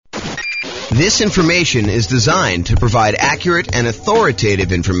This information is designed to provide accurate and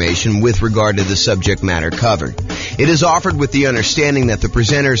authoritative information with regard to the subject matter covered. It is offered with the understanding that the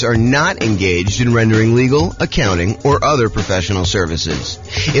presenters are not engaged in rendering legal, accounting, or other professional services.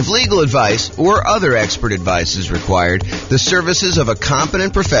 If legal advice or other expert advice is required, the services of a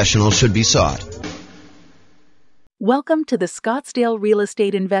competent professional should be sought. Welcome to the Scottsdale Real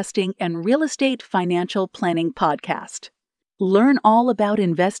Estate Investing and Real Estate Financial Planning Podcast. Learn all about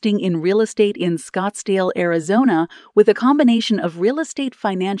investing in real estate in Scottsdale, Arizona, with a combination of real estate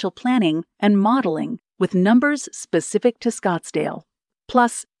financial planning and modeling with numbers specific to Scottsdale,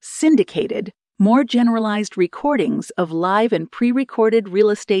 plus syndicated, more generalized recordings of live and pre-recorded real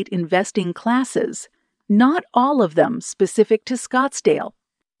estate investing classes, not all of them specific to Scottsdale.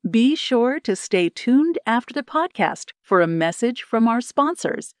 Be sure to stay tuned after the podcast for a message from our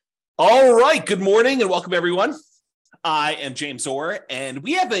sponsors. All right, good morning and welcome everyone. I am James Orr, and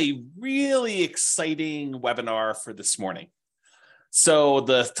we have a really exciting webinar for this morning. So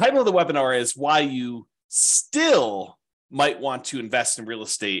the title of the webinar is why you still might want to invest in real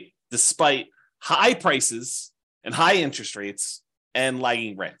estate despite high prices and high interest rates and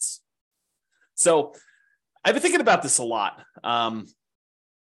lagging rents. So I've been thinking about this a lot.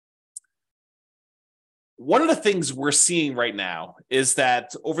 One of the things we're seeing right now is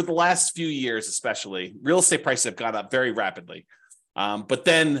that over the last few years, especially, real estate prices have gone up very rapidly. But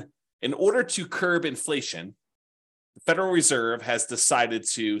then in order to curb inflation, the Federal Reserve has decided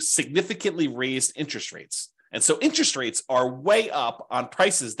to significantly raise interest rates. And so interest rates are way up on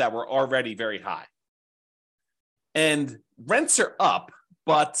prices that were already very high. And rents are up,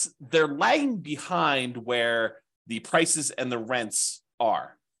 but they're lagging behind where the prices and the rents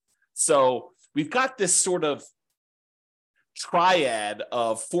are. So we've got this sort of triad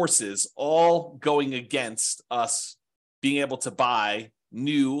of forces all going against us being able to buy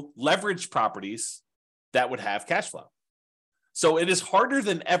new leveraged properties that would have cash flow. So it is harder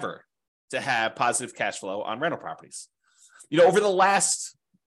than ever to have positive cash flow on rental properties. You know, over the last,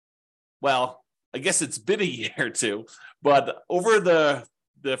 well, I guess it's been a year or two, but over the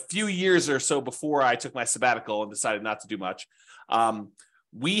few years or so before I took my sabbatical and decided not to do much,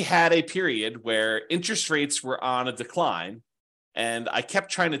 we had a period where interest rates were on a decline, and I kept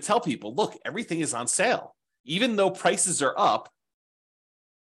trying to tell people, look, everything is on sale. Even though prices are up,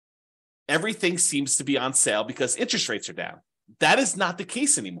 everything seems to be on sale because interest rates are down. That is not the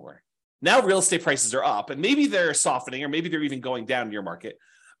case anymore. Now real estate prices are up, and maybe they're softening, or maybe they're even going down in your market,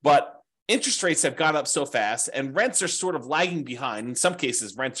 but interest rates have gone up so fast and rents are sort of lagging behind. In some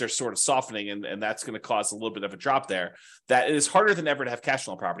cases, rents are sort of softening, and that's going to cause a little bit of a drop there, that it is harder than ever to have cash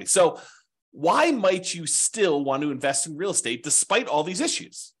flow on property. So why might you still want to invest in real estate despite all these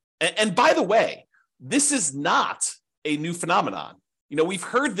issues? And by the way, this is not a new phenomenon. You know, we've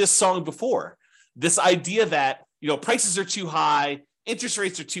heard this song before, this idea that, you know, prices are too high, interest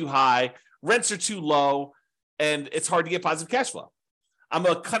rates are too high, rents are too low, and it's hard to get positive cash flow. I'm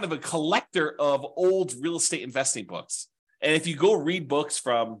a kind of a collector of old real estate investing books. And if you go read books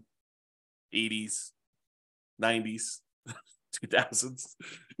from 80s, 90s, 2000s,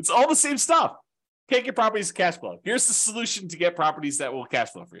 it's all the same stuff. Can't get properties cash flow. Here's the solution to get properties that will cash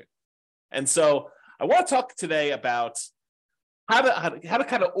flow for you. And so I want to talk today about how to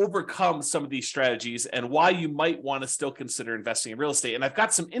kind of overcome some of these strategies and why you might want to still consider investing in real estate. And I've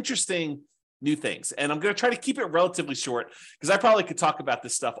got some interesting new things. And I'm going to try to keep it relatively short because I probably could talk about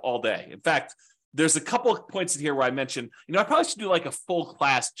this stuff all day. In fact, there's a couple of points in here where I mentioned, you know, I probably should do like a full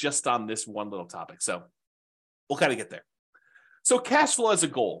class just on this one little topic. So we'll kind of get there. So cash flow as a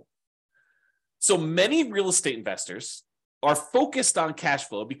goal. So many real estate investors are focused on cash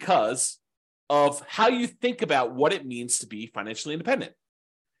flow because of how you think about what it means to be financially independent.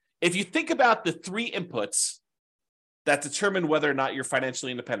 If you think about the three inputs that determine whether or not you're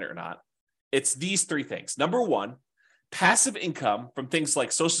financially independent or not, it's these three things. Number one, passive income from things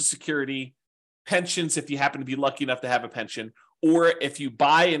like Social Security, pensions, if you happen to be lucky enough to have a pension, or if you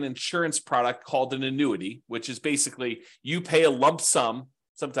buy an insurance product called an annuity, which is basically you pay a lump sum.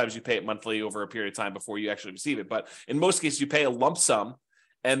 Sometimes you pay it monthly over a period of time before you actually receive it. But in most cases, you pay a lump sum.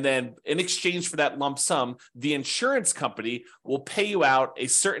 And then in exchange for that lump sum, the insurance company will pay you out a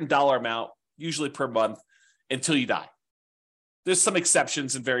certain dollar amount, usually per month, until you die. There's some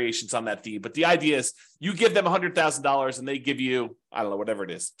exceptions and variations on that theme, but the idea is you give them $100,000 and they give you, I don't know, whatever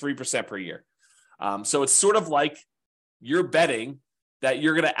it is, 3% per year. So it's sort of like you're betting that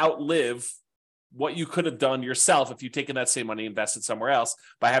you're going to outlive what you could have done yourself if you'd taken that same money, invested somewhere else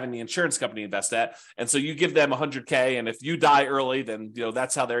by having the insurance company invest that. And so you give them $100K, and if you die early, then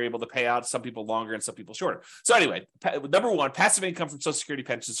that's how they're able to pay out. Some people longer and some people shorter. So anyway, number one, passive income from Social Security,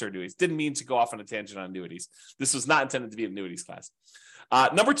 pensions, or annuities. Didn't mean to go off on a tangent on annuities. This was not intended to be an annuities class.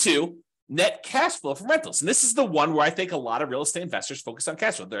 Number two, net cash flow from rentals. And this is the one where I think a lot of real estate investors focus on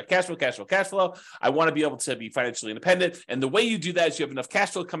cash flow. They're cash flow, cash flow, cash flow. I want to be able to be financially independent. And the way you do that is you have enough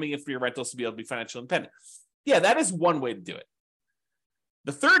cash flow coming in for your rentals to be able to be financially independent. Yeah, that is one way to do it.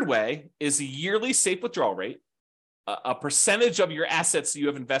 The third way is a yearly safe withdrawal rate, a percentage of your assets that you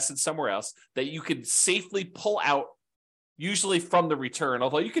have invested somewhere else that you could safely pull out, usually from the return,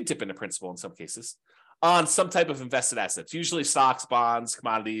 although you could dip into principal in some cases, on some type of invested assets, usually stocks, bonds,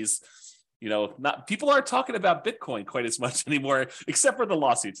 commodities. People aren't talking about Bitcoin quite as much anymore, except for the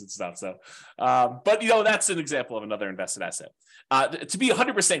lawsuits and stuff. So, but that's an example of another invested asset. To be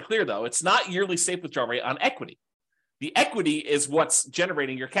 100% clear, though, it's not yearly safe withdrawal rate on equity. The equity is what's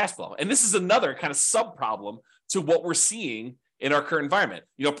generating your cash flow, and this is another kind of sub problem to what we're seeing in our current environment.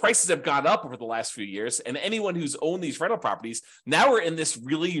 Prices have gone up over the last few years, and anyone who's owned these rental properties, now we're in this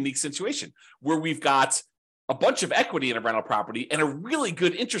really unique situation where we've got a bunch of equity in a rental property and a really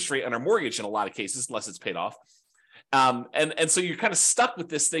good interest rate on our mortgage in a lot of cases, unless it's paid off. And so you're kind of stuck with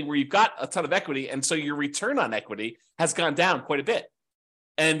this thing where you've got a ton of equity, and so your return on equity has gone down quite a bit.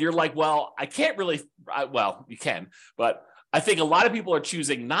 And you're like, well, I can't really, well, you can, but I think a lot of people are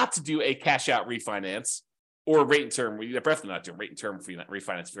choosing not to do a cash out refinance or rate and term. You're definitely not doing rate and term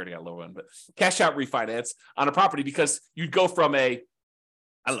refinance if you already got a low one, but cash out refinance on a property, because you'd go from a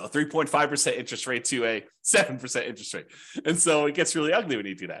 3.5% interest rate to a 7% interest rate. And so it gets really ugly when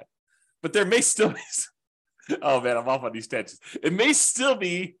you do that. But there may still be, oh man, I'm off on these tangents. It may still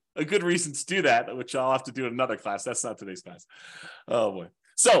be a good reason to do that, which I'll have to do in another class. That's not today's class. Oh boy.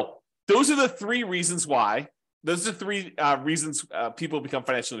 So those are the three reasons why. Those are three reasons people become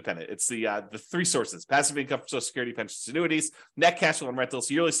financially independent. It's the three sources: passive income from Social Security, pensions, annuities, net cash flow on rentals,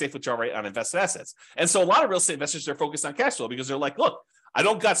 yearly safe withdrawal rate on invested assets. And so a lot of real estate investors are focused on cash flow because they're like, look, I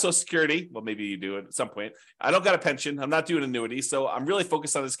don't got Social Security. Well, maybe you do at some point. I don't got a pension. I'm not doing annuity. So I'm really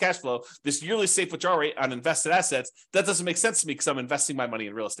focused on this cash flow, this yearly safe withdrawal rate on invested assets. That doesn't make sense to me because I'm investing my money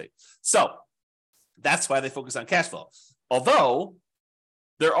in real estate. So that's why they focus on cash flow. Although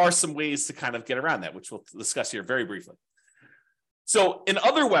there are some ways to kind of get around that, which we'll discuss here very briefly. So in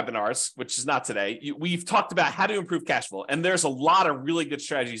other webinars, which is not today, we've talked about how to improve cash flow. And there's a lot of really good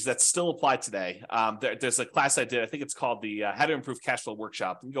strategies that still apply today. There's a class I did, I think it's called the How to Improve Cash Flow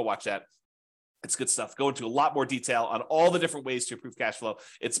Workshop. You can go watch that. It's good stuff. Go into a lot more detail on all the different ways to improve cash flow.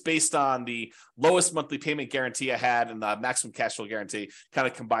 It's based on the lowest monthly payment guarantee I had and the maximum cash flow guarantee. Kind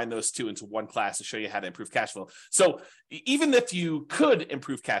of combine those two into one class to show you how to improve cash flow. So even if you could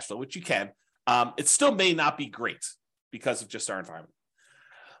improve cash flow, which you can, it still may not be great because of just our environment.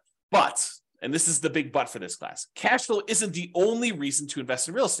 But, and this is the big but for this class, cash flow isn't the only reason to invest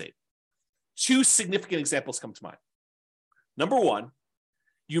in real estate. Two significant examples come to mind. Number one,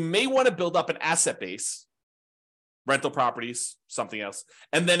 you may want to build up an asset base, rental properties, something else,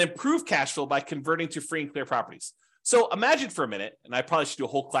 and then improve cash flow by converting to free and clear properties. So imagine for a minute, and I probably should do a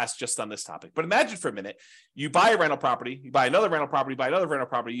whole class just on this topic, but imagine for a minute, you buy a rental property, you buy another rental property, buy another rental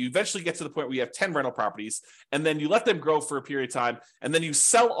property, you eventually get to the point where you have 10 rental properties, and then you let them grow for a period of time, and then you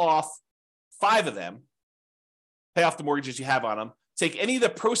sell off 5 of them, pay off the mortgages you have on them, take any of the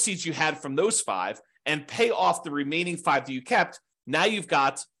proceeds you had from those 5, and pay off the remaining 5 that you kept. Now you've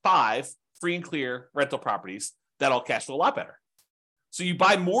got 5 free and clear rental properties that'll cash flow a lot better. So you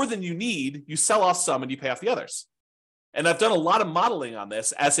buy more than you need, you sell off some, and you pay off the others. And I've done a lot of modeling on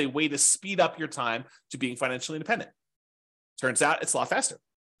this as a way to speed up your time to being financially independent. Turns out it's a lot faster.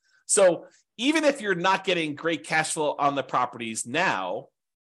 So even if you're not getting great cash flow on the properties now,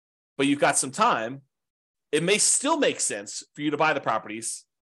 but you've got some time, it may still make sense for you to buy the properties,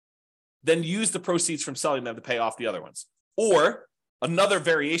 then use the proceeds from selling them to pay off the other ones. Or another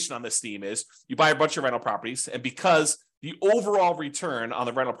variation on this theme is you buy a bunch of rental properties, and because the overall return on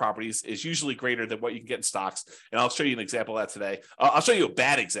the rental properties is usually greater than what you can get in stocks. And I'll show you an example of that today. I'll show you a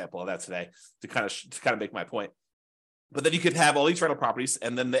bad example of that today to kind of make my point. But then you could have all these rental properties,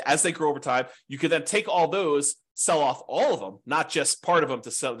 and then as they grow over time, you could then take all those, sell off all of them, not just part of them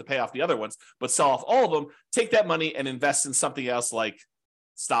to pay off the other ones, but sell off all of them, take that money and invest in something else like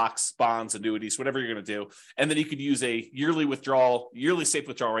stocks, bonds, annuities, whatever you're going to do. And then you could use a yearly safe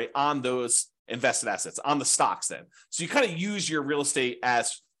withdrawal rate on those invested assets, on the stocks then. So you kind of use your real estate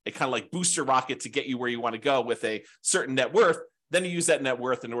as a kind of like booster rocket to get you where you want to go with a certain net worth. Then you use that net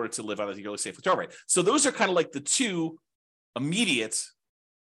worth in order to live on a yearly safe withdrawal rate. So those are kind of like the two immediate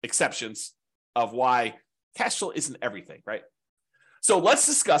exceptions of why cash flow isn't everything, right? So let's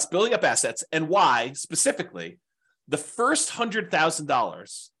discuss building up assets and why specifically the first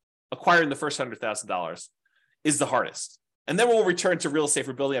 $100,000, acquiring the first $100,000 is the hardest. And then we'll return to real estate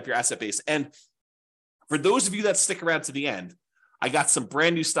for building up your asset base. And for those of you that stick around to the end, I got some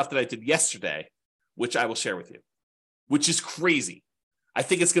brand new stuff that I did yesterday, which I will share with you, which is crazy. I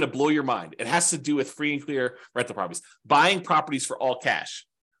think it's going to blow your mind. It has to do with free and clear rental properties, buying properties for all cash,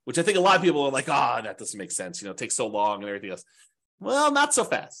 which I think a lot of people are like, that doesn't make sense. It takes so long and everything else. Well, not so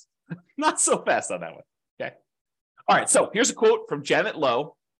fast. Not so fast on that one. Okay. All right. So here's a quote from Janet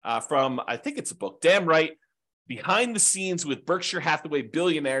Lowe from, I think it's a book, Damn Right, Behind the Scenes with Berkshire Hathaway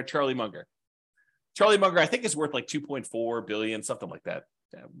billionaire Charlie Munger. Charlie Munger, I think, is worth like $2.4 billion, something like that.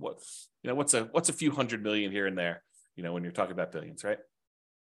 What's a few hundred million here and there, when you're talking about billions, right?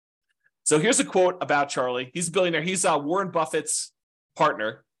 So here's a quote about Charlie. He's a billionaire. He's Warren Buffett's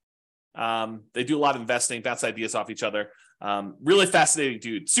partner. They do a lot of investing, bounce ideas off each other. Really fascinating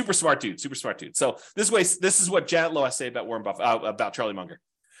dude, super smart dude. So this is what Janet Lowe has to say about Warren Buffett, about Charlie Munger.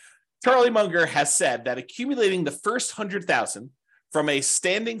 Charlie Munger has said that accumulating the first 100,000 from a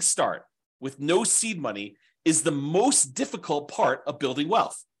standing start with no seed money is the most difficult part of building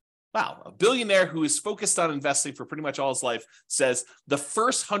wealth. Wow, a billionaire who is focused on investing for pretty much all his life says the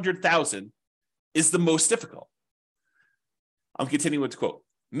first 100,000 is the most difficult. I'm continuing with the quote.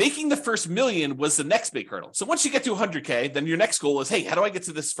 Making the first million was the next big hurdle. So once you get to 100K, then your next goal is, hey, how do I get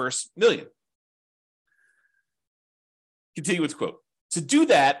to this first million? Continue with the quote. To do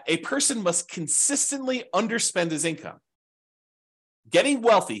that, a person must consistently underspend his income. Getting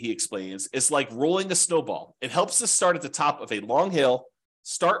wealthy, he explains, is like rolling a snowball. It helps us start at the top of a long hill,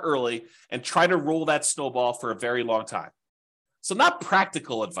 start early, and try to roll that snowball for a very long time. So not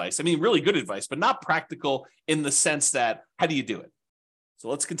practical advice. I mean, really good advice, but not practical in the sense that, how do you do it? So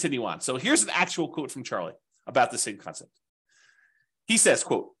let's continue on. So here's an actual quote from Charlie about the same concept. He says,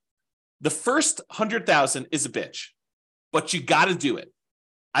 quote, the first 100,000 is a bitch, but you got to do it.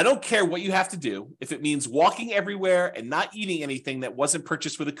 I don't care what you have to do. If it means walking everywhere and not eating anything that wasn't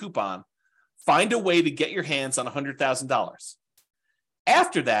purchased with a coupon, find a way to get your hands on $100,000.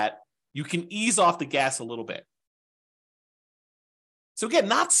 After that, you can ease off the gas a little bit. So again,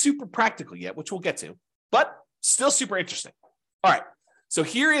 not super practical yet, which we'll get to, but still super interesting. All right. So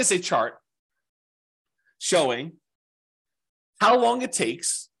here is a chart showing how long it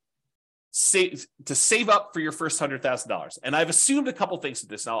takes to save up for your first $100,000. And I've assumed a couple things with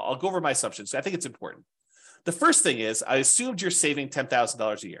this. Now I'll go over my assumptions. I think it's important. The first thing is I assumed you're saving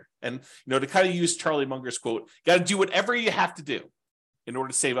 $10,000 a year. And to kind of use Charlie Munger's quote, got to do whatever you have to do in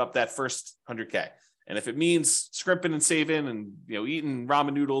order to save up that first 100K. And if it means scrimping and saving and eating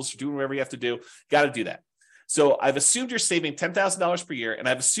ramen noodles, doing whatever you have to do, got to do that. So I've assumed you're saving $10,000 per year, and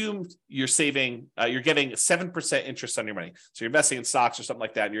I've assumed you're getting 7% interest on your money. So you're investing in stocks or something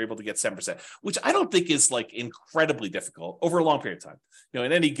like that, and you're able to get 7%, which I don't think is like incredibly difficult over a long period of time.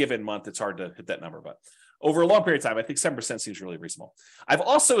 In any given month, it's hard to hit that number, but over a long period of time, I think 7% seems really reasonable. I've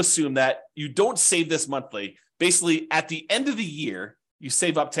also assumed that you don't save this monthly. Basically, at the end of the year, you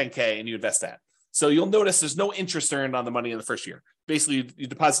save up 10K and you invest that. So you'll notice there's no interest earned on the money in the first year. Basically, you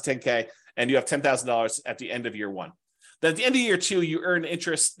deposit 10K and you have $10,000 at the end of year one. Then at the end of year two, you earn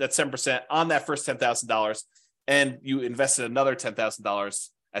interest that's 7% on that first $10,000, and you invested another $10,000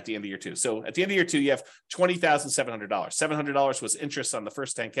 at the end of year two. So at the end of year two, you have $20,700. $700 was interest on the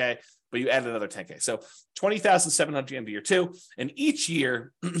first 10K, but you added another 10K. So $20,700 at the end of year two. And each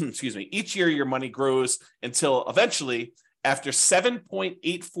year, each year your money grows until eventually, after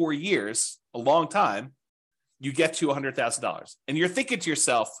 7.84 years, a long time, you get to $100,000. And you're thinking to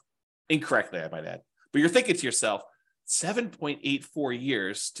yourself, incorrectly, I might add, but you're thinking to yourself, 7.84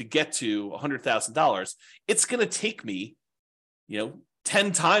 years to get to $100,000. It's going to take me,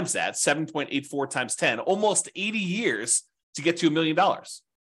 10 times that, 7.84 times 10, almost 80 years to get to $1 million.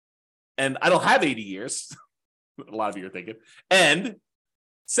 And I don't have 80 years. A lot of you are thinking. And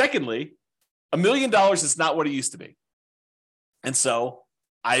secondly, $1 million is not what it used to be. And so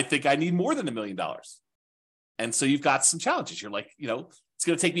I think I need more than $1 million. And so you've got some challenges. You're like, it's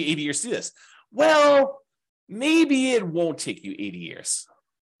going to take me 80 years to do this. Well, maybe it won't take you 80 years.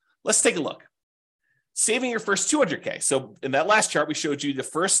 Let's take a look. Saving your first 200K. So in that last chart, we showed you the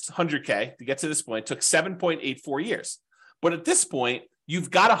first 100K to get to this point took 7.84 years. But at this point, you've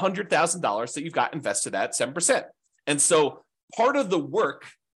got $100,000 that you've got invested at 7%. And so part of the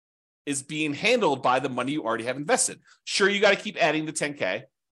work is being handled by the money you already have invested. Sure, you got to keep adding the 10K,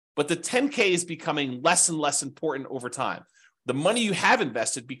 but the 10K is becoming less and less important over time. The money you have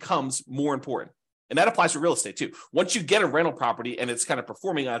invested becomes more important. And that applies for real estate too. Once you get a rental property and it's kind of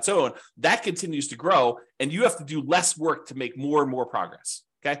performing on its own, that continues to grow and you have to do less work to make more and more progress.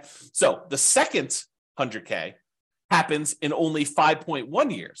 Okay. So the second 100K happens in only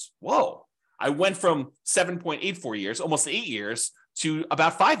 5.1 years. Whoa. I went from 7.84 years, almost 8 years, to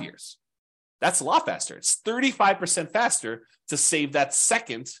about 5 years. That's a lot faster. It's 35% faster to save that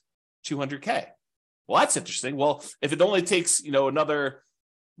second 200K. Well, that's interesting. Well, if it only takes, another,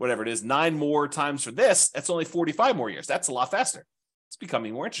 whatever it is, 9 more times for this, that's only 45 more years. That's a lot faster. It's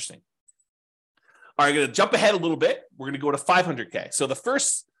becoming more interesting. All right, I'm going to jump ahead a little bit. We're going to go to 500K. So the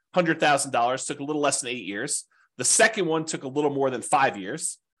first $100,000 took a little less than 8 years. The second one took a little more than 5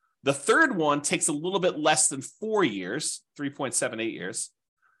 years. The third one takes a little bit less than 4 years, 3.78 years.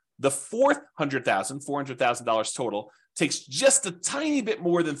 The fourth $400,000 total, takes just a tiny bit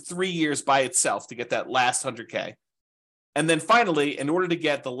more than 3 years by itself to get that last 100K. And then finally, in order to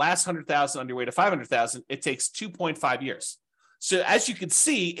get the last 100,000 on your way to 500,000, it takes 2.5 years. So as you can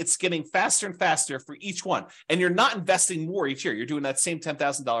see, it's getting faster and faster for each one. And you're not investing more each year. You're doing that same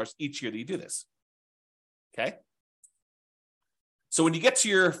 $10,000 each year that you do this. Okay. So when you get to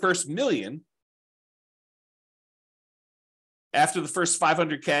your first million, after the first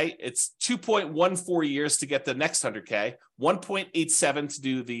 500K, it's 2.14 years to get the next 100K, 1.87 to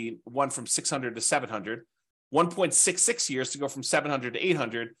do the one from 600 to 700, 1.66 years to go from 700 to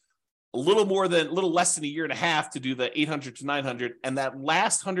 800, a little less than a year and a half to do the 800 to 900, and that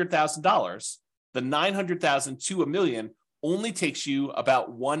last $100,000, the 900,000 to $1 million, only takes you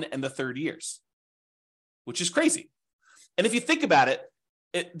about 1 1/3 years, which is crazy. And if you think about it,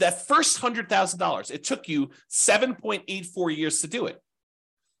 that first $100,000, it took you 7.84 years to do it.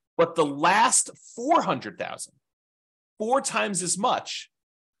 But the last 400,000, 4 times as much,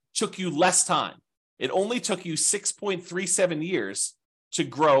 took you less time. It only took you 6.37 years to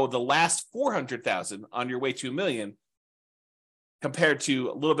grow the last 400,000 on your way to $1 million, compared to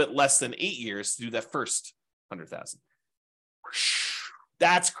a little bit less than 8 years to do that first 100,000.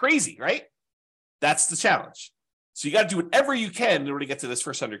 That's crazy, right? That's the challenge. So you got to do whatever you can in order to get to this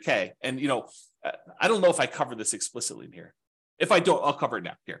first 100K. And, I don't know if I covered this explicitly in here. If I don't, I'll cover it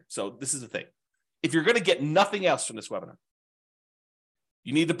now here. So this is the thing. If you're going to get nothing else from this webinar,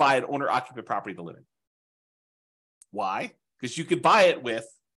 you need to buy an owner-occupant property to live in. Why? Because you could buy it with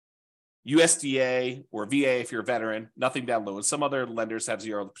USDA or VA if you're a veteran, nothing down loan. Some other lenders have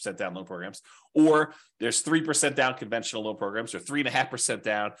 0% down loan programs, or there's 3% down conventional loan programs or 3.5%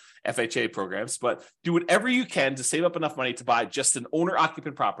 down FHA programs. But do whatever you can to save up enough money to buy just an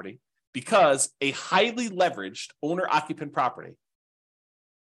owner-occupant property, because a highly leveraged owner-occupant property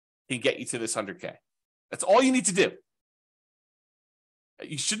can get you to this 100K. That's all you need to do.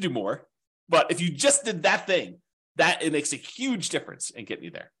 You should do more, but if you just did that thing, it makes a huge difference in getting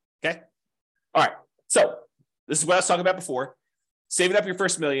you there. Okay. All right. So this is what I was talking about before. Saving up your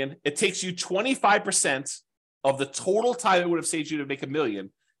first $1 million. It takes you 25% of the total time it would have saved you to make $1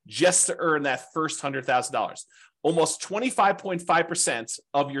 million just to earn that first $100,000. Almost 25.5%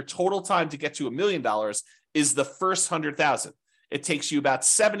 of your total time to get to $1 million is the first 100,000. It takes you about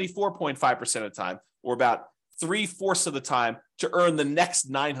 74.5% of the time, or about 3/4 of the time, to earn the next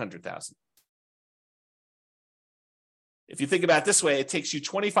 900,000. If you think about it this way, it takes you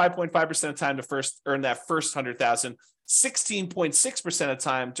 25.5% of the time to earn that first 100,000, 16.6% of the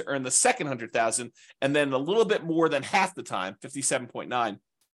time to earn the second 100,000, and then a little bit more than half the time, 57.9,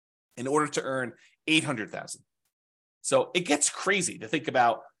 in order to earn 800,000. So it gets crazy to think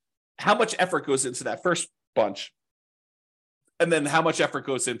about how much effort goes into that first bunch, and then how much effort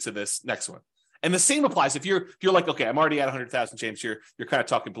goes into this next one. And the same applies if you're like, okay, I'm already at 100,000, James. You're kind of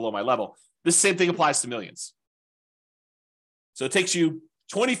talking below my level. This same thing applies to millions. So it takes you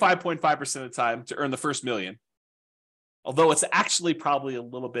 25.5% of the time to earn the first $1 million, although it's actually probably a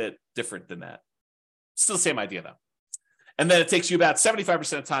little bit different than that. Still the same idea, though. And then it takes you about 75% of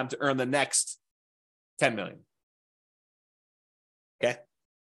the time to earn the next 10 million. Okay?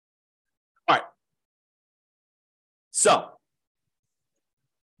 All right. So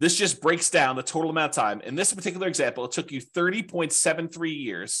this just breaks down the total amount of time. In this particular example, it took you 30.73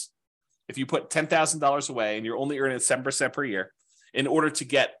 years if you put $10,000 away and you're only earning 7% per year in order to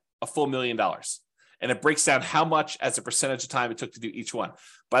get a full $1 million. And it breaks down how much as a percentage of time it took to do each one.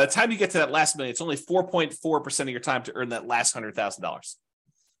 By the time you get to that last million, it's only 4.4% of your time to earn that last $100,000.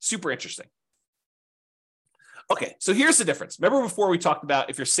 Super interesting. Okay, so here's the difference. Remember before we talked about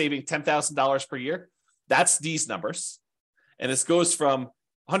if you're saving $10,000 per year, that's these numbers. And this goes from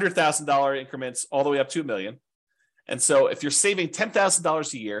 $100,000 increments all the way up to $1 million. And so if you're saving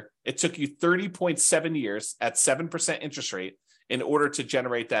 $10,000 a year, it took you 30.7 years at 7% interest rate in order to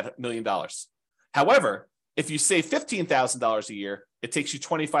generate that $1 million. However, if you save $15,000 a year, it takes you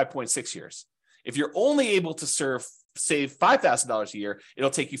 25.6 years. If you're only able to save $5,000 a year, it'll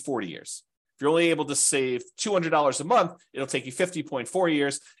take you 40 years. If you're only able to save $200 a month, it'll take you 50.4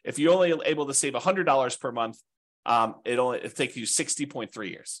 years. If you're only able to save $100 per month, it'll take you 60.3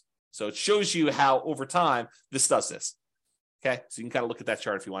 years. So it shows you how over time this does this. Okay, so you can kind of look at that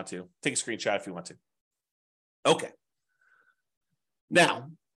chart if you want to. Take a screenshot if you want to. Okay.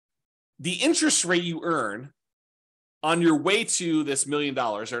 Now, the interest rate you earn on your way to this $1 million,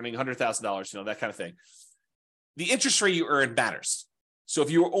 earning $100,000, that kind of thing, the interest rate you earn matters. So if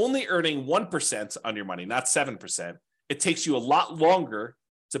you're only earning 1% on your money, not 7%, it takes you a lot longer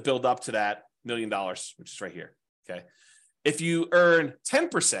to build up to that $1 million, which is right here. Okay. If you earn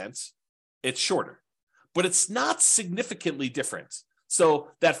 10%, it's shorter, but it's not significantly different. So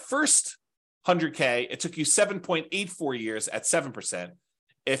that first 100K, it took you 7.84 years at 7%.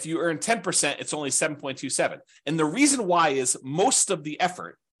 If you earn 10%, it's only 7.27. And the reason why is most of the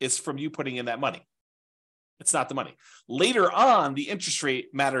effort is from you putting in that money. It's not the money. Later on, the interest rate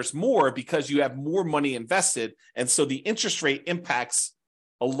matters more because you have more money invested. And so the interest rate impacts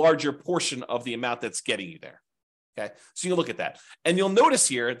a larger portion of the amount that's getting you there. Okay. So you look at that. And you'll notice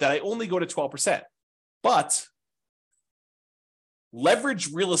here that I only go to 12%. But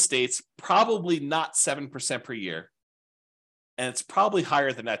leveraged real estate's probably not 7% per year. And it's probably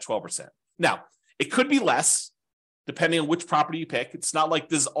higher than that 12%. Now, it could be less, depending on which property you pick. It's not like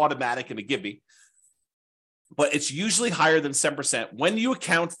this is automatic and a give me. But it's usually higher than 7% when you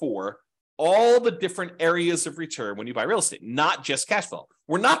account for all the different areas of return when you buy real estate, not just cash flow.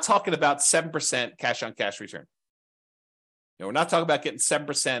 We're not talking about 7% cash on cash return. We're not talking about getting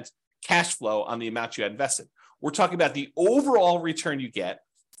 7% cash flow on the amount you had invested. We're talking about the overall return you get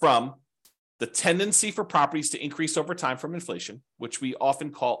from the tendency for properties to increase over time from inflation, which we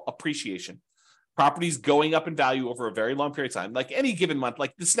often call appreciation. Properties going up in value over a very long period of time, like any given month,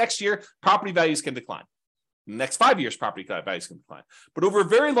 like this next year, property values can decline. In the next 5 years, property values can decline. But over a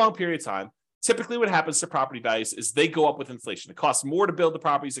very long period of time, typically what happens to property values is they go up with inflation. It costs more to build the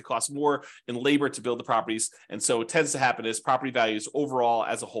properties. It costs more in labor to build the properties. And so what tends to happen is property values overall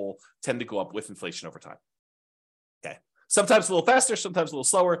as a whole tend to go up with inflation over time. Okay. Sometimes a little faster, sometimes a little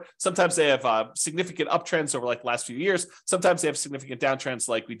slower. Sometimes they have significant uptrends over like the last few years. Sometimes they have significant downtrends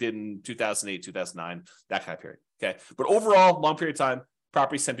like we did in 2008, 2009, that kind of period. Okay. But overall, long period of time,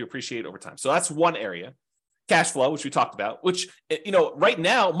 properties tend to appreciate over time. So that's one area. Cash flow, which we talked about, which, right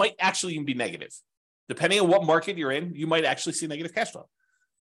now might actually even be negative. Depending on what market you're in, you might actually see negative cash flow.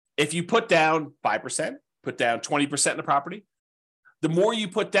 If you put down 5%, put down 20% in a property, the more you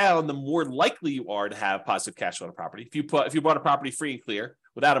put down, the more likely you are to have positive cash flow on a property. If you bought a property free and clear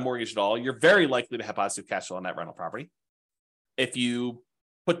without a mortgage at all, you're very likely to have positive cash flow on that rental property. If you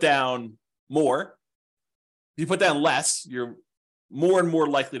put down more, if you put down less, you're more and more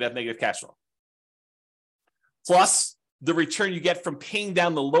likely to have negative cash flow. Plus the return you get from paying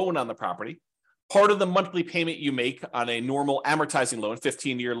down the loan on the property. Part of the monthly payment you make on a normal amortizing loan,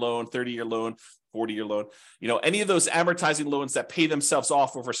 15-year loan, 30-year loan, 40-year loan, any of those amortizing loans that pay themselves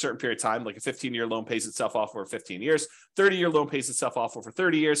off over a certain period of time, like a 15-year loan pays itself off over 15 years, 30-year loan pays itself off over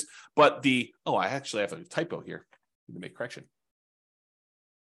 30 years. But I actually have a typo here. Let me make a correction.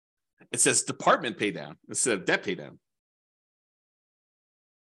 It says department pay down instead of debt pay down.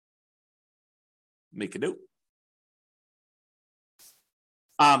 Make a note.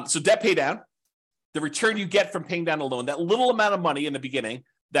 So debt pay down, the return you get from paying down a loan, that little amount of money in the beginning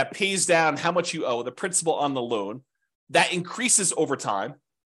that pays down how much you owe, the principal on the loan, that increases over time.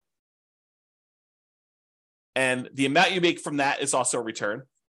 And the amount you make from that is also a return.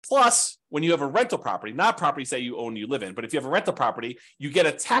 Plus, when you have a rental property, not properties that you own, you live in, but if you have a rental property, you get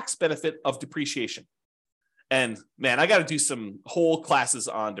a tax benefit of depreciation. And man, I got to do some whole classes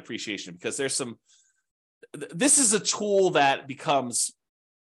on depreciation because this is a tool that becomes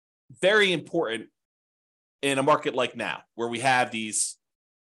very important in a market like now, where we have these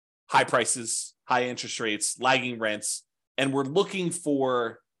high prices, high interest rates, lagging rents, and we're looking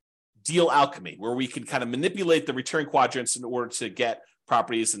for deal alchemy, where we can kind of manipulate the return quadrants in order to get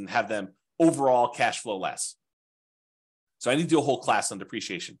properties and have them overall cash flow less. So I need to do a whole class on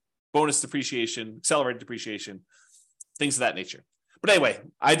depreciation, bonus depreciation, accelerated depreciation, things of that nature. But anyway,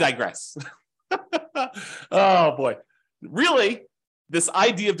 I digress. Oh boy. Really, this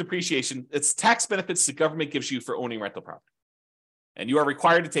idea of depreciation, it's tax benefits the government gives you for owning rental property. And you are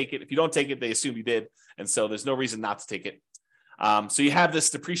required to take it. If you don't take it, they assume you did. And so there's no reason not to take it. So you have this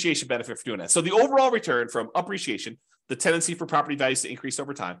depreciation benefit for doing that. So the overall return from appreciation, the tendency for property values to increase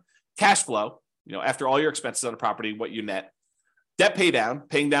over time, cash flow, after all your expenses on a property, what you net, debt pay down,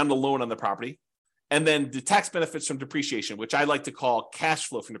 paying down the loan on the property, and then the tax benefits from depreciation, which I like to call cash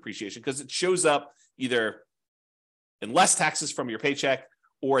flow from depreciation, because it shows up either in less taxes from your paycheck,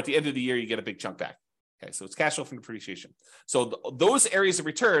 or at the end of the year, you get a big chunk back. Okay, so it's cash flow from depreciation. So those areas of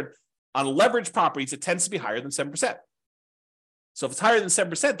return on leveraged properties, it tends to be higher than 7%. So if it's higher than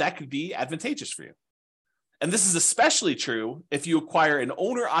 7%, that could be advantageous for you. And this is especially true if you acquire an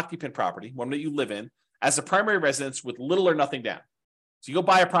owner-occupant property, one that you live in, as a primary residence with little or nothing down. So you go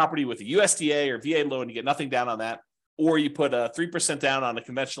buy a property with a USDA or VA loan, you get nothing down on that, or you put a 3% down on a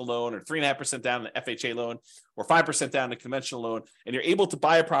conventional loan, or 3.5% down on an FHA loan, or 5% down on a conventional loan, and you're able to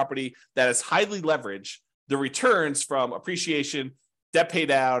buy a property that is highly leveraged. The returns from appreciation, debt pay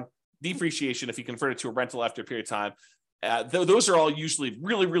down, depreciation, if you convert it to a rental after a period of time, those are all usually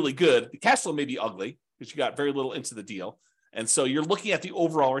really, really good. The cash flow may be ugly because you got very little into the deal. And so you're looking at the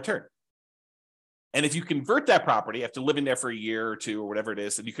overall return. And if you convert that property after living there for a year or two or whatever it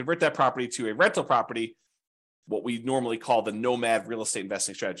is, and you convert that property to a rental property, what we normally call the nomad real estate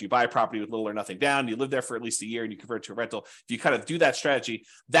investing strategy. You buy a property with little or nothing down, you live there for at least a year, and you convert to a rental. If you kind of do that strategy,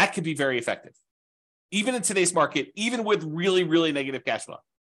 that can be very effective. Even in today's market, even with really, really negative cash flow.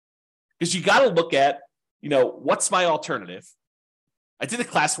 Because you got to look at, what's my alternative? I did a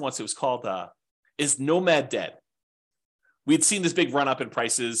class once, it was called, Is Nomad Dead? We had seen this big run up in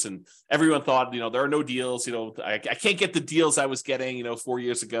prices, and everyone thought, there are no deals. I can't get the deals I was getting, 4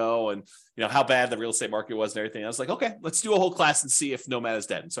 years ago, and how bad the real estate market was and everything. I was like, okay, let's do a whole class and see if Nomad is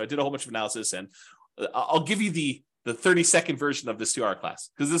dead. And so I did a whole bunch of analysis, and I'll give you the 30-second version of this 2-hour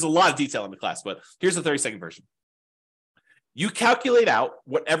class, because there's a lot of detail in the class, but here's the 30-second version. You calculate out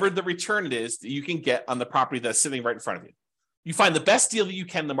whatever the return it is that you can get on the property that's sitting right in front of you. You find the best deal that you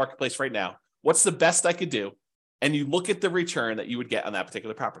can in the marketplace right now. What's the best I could do? And you look at the return that you would get on that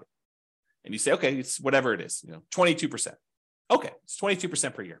particular property. And you say, okay, it's whatever it is, 22%. Okay, it's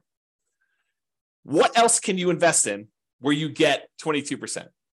 22% per year. What else can you invest in where you get 22%?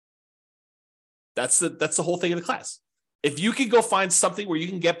 That's the whole thing of the class. If you can go find something where you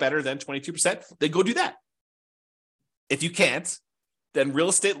can get better than 22%, then go do that. If you can't, then real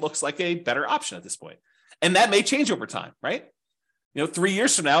estate looks like a better option at this point. And that may change over time, right? 3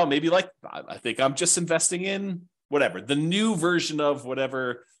 years from now, maybe I think I'm just investing in whatever, the new version of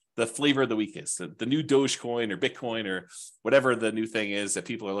whatever the flavor of the week is, the new Dogecoin or Bitcoin or whatever the new thing is that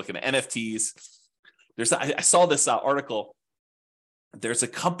people are looking at, NFTs. I saw this article. There's a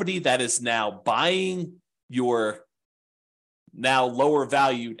company that is now buying your now lower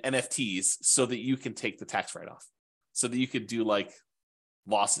valued NFTs so that you can take the tax write-off, so that you could do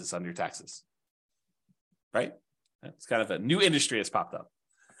losses on your taxes, right? It's kind of a new industry that's popped up.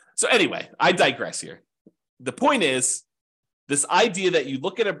 So anyway, I digress here. The point is this idea that you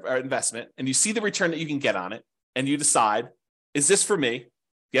look at an investment and you see the return that you can get on it, and you decide, is this for me?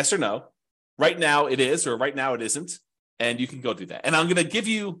 Yes or no? Right now it is, or right now it isn't. And you can go do that. And I'm going to give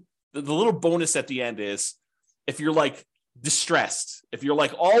you the little bonus at the end is, if you're distressed, if you're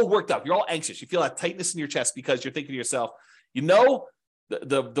all worked up, you're all anxious, you feel that tightness in your chest because you're thinking to yourself,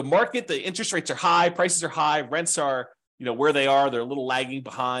 the market, the interest rates are high, prices are high, rents are, where they are, they're a little lagging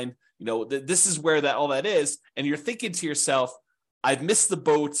behind. This is where all that is. And you're thinking to yourself, I've missed the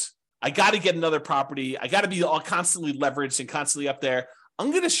boat. I got to get another property. I got to be all constantly leveraged and constantly up there. I'm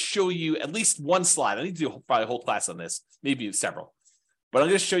going to show you at least one slide. I need to do probably a whole class on this, maybe several, but I'm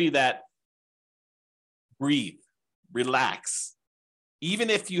going to show you that breathe, relax. Even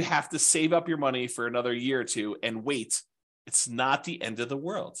if you have to save up your money for another year or two and wait, it's not the end of the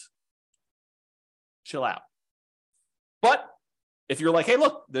world. Chill out. But if you're like, hey,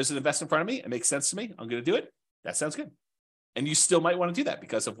 look, there's an investment in front of me, it makes sense to me, I'm going to do it, that sounds good. And you still might want to do that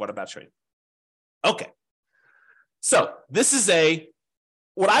because of what I'm about to show you. Okay. So this is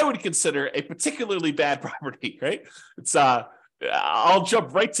what I would consider a particularly bad property, right? It's I'll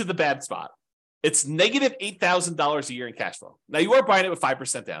jump right to the bad spot. It's negative $8,000 a year in cash flow. Now you are buying it with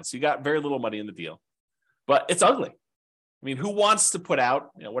 5% down, so you got very little money in the deal, but it's ugly. I mean, who wants to put out,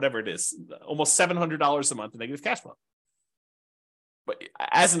 whatever it is, almost $700 a month in negative cash flow? But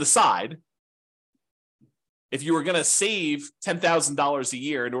as an aside, if you were going to save $10,000 a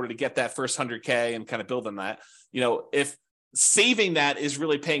year in order to get that first 100K and kind of build on that, if saving that is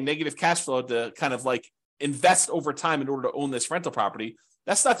really paying negative cash flow to kind of invest over time in order to own this rental property,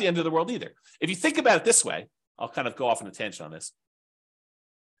 that's not the end of the world either. If you think about it this way, I'll kind of go off on a tangent on this.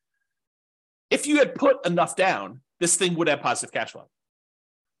 If you had put enough down, this thing would have positive cash flow.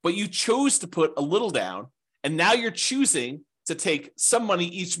 But you chose to put a little down, and now you're choosing to take some money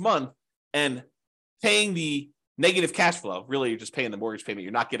each month and paying the negative cash flow. Really, you're just paying the mortgage payment.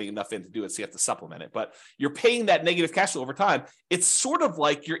 You're not getting enough in to do it, so you have to supplement it. But you're paying that negative cash flow over time. It's sort of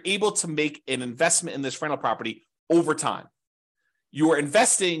like you're able to make an investment in this rental property over time. You are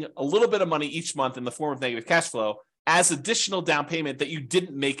investing a little bit of money each month in the form of negative cash flow as additional down payment that you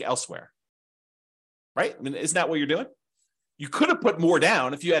didn't make elsewhere. Right? I mean, isn't that what you're doing? You could have put more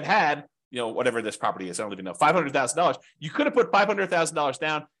down if you had, whatever this property is. I don't even know, $500,000. You could have put $500,000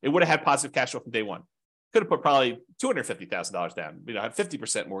 down. It would have had positive cash flow from day one. Could have put probably $250,000 down, had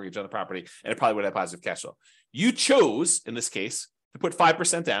 50% mortgage on the property, and it probably would have positive cash flow. You chose, in this case, to put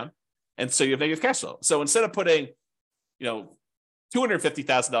 5% down, and so you have negative cash flow. So instead of putting,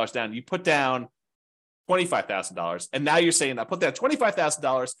 $250,000 down, you put down $25,000, and now you're saying, I put down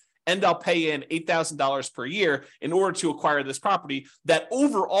 $25,000, and I'll pay in $8,000 per year in order to acquire this property that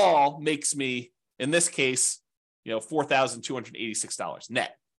overall makes me, in this case, $4,286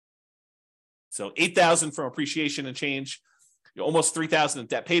 net. So $8,000 from appreciation and change, almost $3,000 in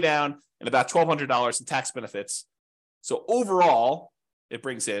debt pay down, and about $1,200 in tax benefits. So overall, it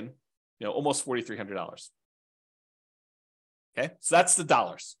brings in, almost $4,300. Okay, so that's the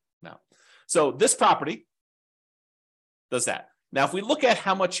dollars now. So this property does that. Now, if we look at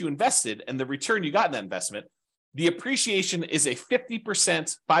how much you invested and the return you got in that investment, the appreciation is a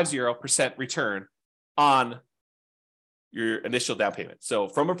 50% return on your initial down payment. So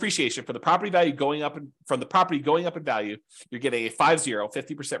from appreciation, for the property value going up, in value, you're getting a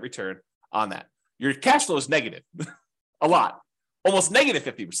 50% return on that. Your cash flow is negative, a lot, almost negative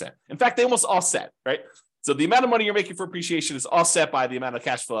 50%. In fact, they almost offset, right? So the amount of money you're making for appreciation is offset by the amount of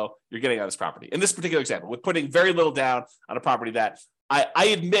cash flow you're getting on this property. In this particular example, with putting very little down on a property that I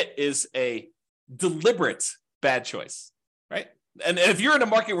admit is a deliberate bad choice, right? And if you're in a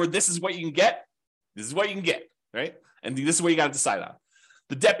market where this is what you can get, this is what you can get, right? And this is what you got to decide on.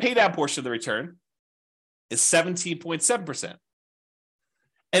 The debt pay down portion of the return is 17.7%.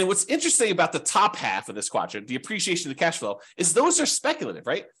 And what's interesting about the top half of this quadrant, the appreciation of the cash flow, is those are speculative,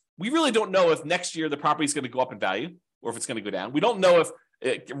 right? We really don't know if next year the property is going to go up in value or if it's going to go down. We don't know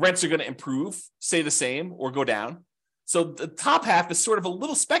if rents are going to improve, stay the same, or go down. So the top half is sort of a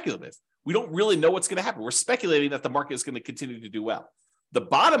little speculative. We don't really know what's going to happen. We're speculating that the market is going to continue to do well. The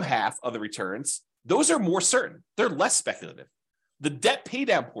bottom half of the returns, those are more certain. They're less speculative. The debt pay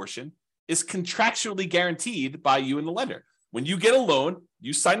down portion is contractually guaranteed by you and the lender. When you get a loan,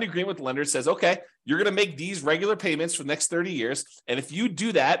 you sign an agreement with the lender that says, okay, you're going to make these regular payments for the next 30 years. And if you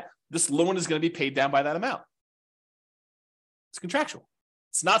do that, this loan is going to be paid down by that amount. It's contractual.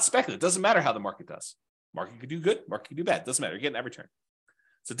 It's not speculative. It doesn't matter how the market does. Market could do good, market could do bad. It doesn't matter. You're getting that return.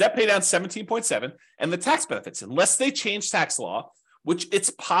 So debt pay down 17.7, and the tax benefits, unless they change tax law, which it's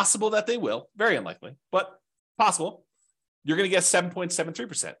possible that they will, very unlikely, but possible, you're going to get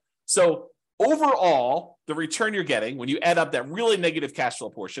 7.73%. So overall, the return you're getting when you add up that really negative cash flow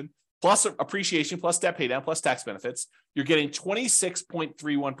portion, plus appreciation, plus debt pay down, plus tax benefits, you're getting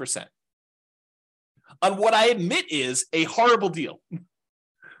 26.31%. On what I admit is a horrible deal.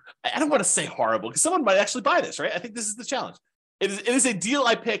 I don't want to say horrible because someone might actually buy this, right? I think this is the challenge. It is a deal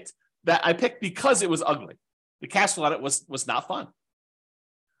I picked because it was ugly. The cash flow on it was not fun.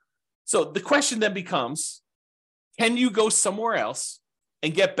 So the question then becomes, can you go somewhere else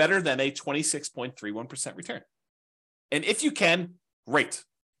and get better than a 26.31% return? And if you can, great.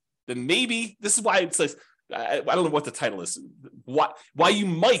 Then maybe this is why it says, I don't know what the title is, why you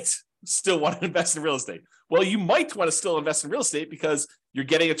might still want to invest in real estate. Well, you might want to still invest in real estate because you're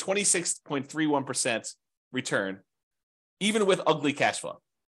getting a 26.31% return, even with ugly cash flow.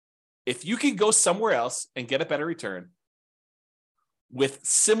 If you can go somewhere else and get a better return with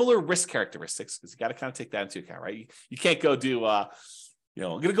similar risk characteristics, because you got to kind of take that into account, right? You can't go do, I'm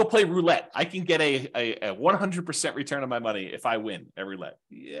going to go play roulette. I can get a 100% return on my money if I win at roulette.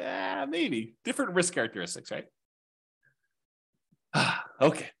 Yeah, maybe. Different risk characteristics, right?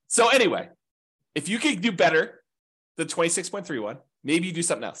 Okay. So anyway, if you can do better than 26.31, maybe you do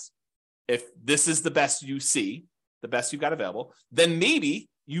something else. If this is the best you see, the best you've got available, then maybe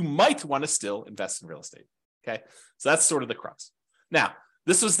you might want to still invest in real estate. Okay. So that's sort of the crux. Now,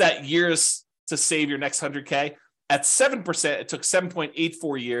 this was that years to save your next 100K. At 7%, it took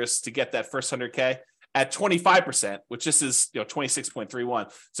 7.84 years to get that first 100K. At 25%, which this is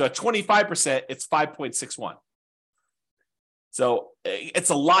 26.31. So at 25%, it's 5.61. So it's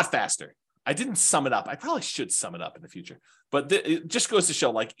a lot faster. I didn't sum it up. I probably should sum it up in the future. But it just goes to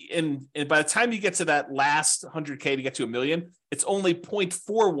show, like, by the time you get to that last 100K to get to $1 million, it's only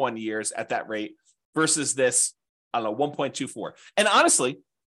 0.41 years at that rate versus this, I don't know, 1.24. And honestly,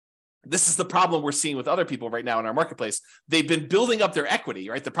 this is the problem we're seeing with other people right now in our marketplace. They've been building up their equity,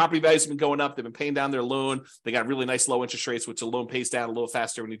 right? The property values have been going up. They've been paying down their loan. They got really nice low interest rates, which the loan pays down a little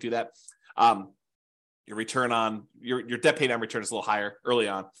faster when you do that. Your return on your debt pay down return is a little higher early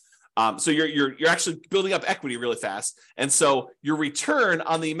on. So you're actually building up equity really fast. And so your return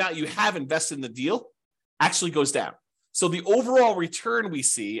on the amount you have invested in the deal actually goes down. So the overall return we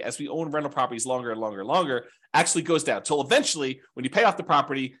see as we own rental properties longer and longer and longer actually goes down until eventually when you pay off the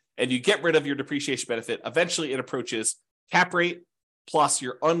property and you get rid of your depreciation benefit, eventually it approaches cap rate plus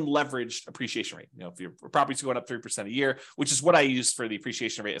your unleveraged appreciation rate. If your property's going up 3% a year, which is what I use for the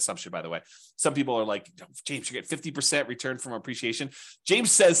appreciation rate assumption, by the way. Some people are like, James, you get 50% return from appreciation.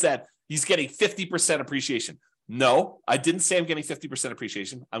 James says that he's getting 50% appreciation. No, I didn't say I'm getting 50%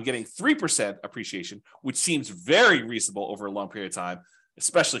 appreciation. I'm getting 3% appreciation, which seems very reasonable over a long period of time,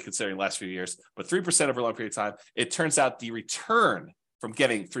 especially considering the last few years. But 3% over a long period of time, it turns out the return from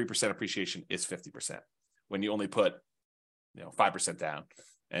getting 3% appreciation is 50% when you only put 5% down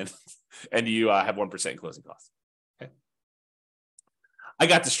and you have 1% in closing costs. Okay. I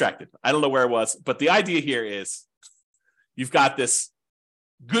got distracted. I don't know where I was, but the idea here is you've got this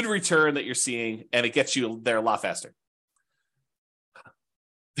good return that you're seeing, and it gets you there a lot faster.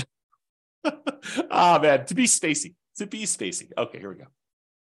 Man, to be spacey. Okay, here we go.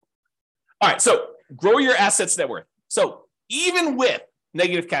 All right, so grow your assets net worth. So even with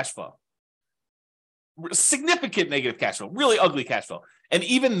negative cash flow, significant negative cash flow, really ugly cash flow, and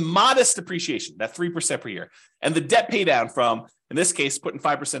even modest depreciation, that 3% per year, and the debt pay down from, in this case, putting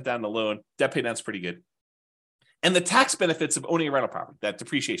 5% down the loan, debt pay down is pretty good. And the tax benefits of owning a rental property, that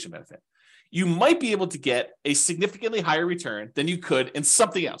depreciation benefit, you might be able to get a significantly higher return than you could in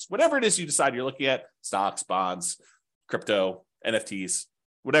something else. Whatever it is you decide you're looking at, stocks, bonds, crypto, NFTs,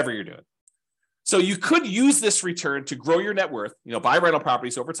 whatever you're doing. So you could use this return to grow your net worth, buy rental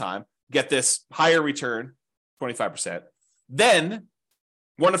properties over time, get this higher return, 25%. Then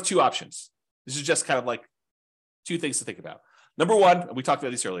one of two options. This is just kind of like two things to think about. Number one, and we talked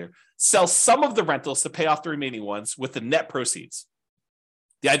about these earlier, sell some of the rentals to pay off the remaining ones with the net proceeds.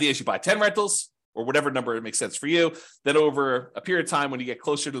 The idea is you buy 10 rentals or whatever number makes sense for you. Then over a period of time, when you get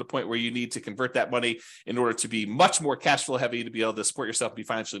closer to the point where you need to convert that money in order to be much more cash flow heavy, to be able to support yourself and be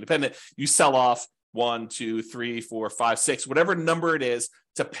financially independent, you sell off 1, 2, 3, 4, 5, 6, whatever number it is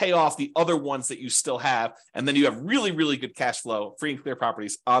to pay off the other ones that you still have. And then you have really, really good cash flow, free and clear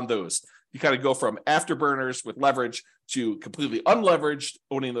properties on those. You kind of go from afterburners with leverage to completely unleveraged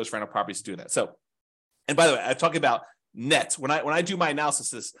owning those rental properties to do that. So, and by the way, I talk about net. When I do my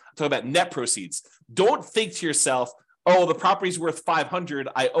analysis, I talk about net proceeds. Don't think to yourself, oh, the property's worth 500,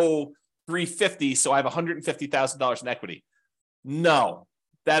 I owe 350, so I have $150,000 in equity. No,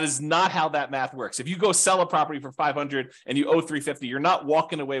 that is not how that math works. If you go sell a property for 500 and you owe 350, you're not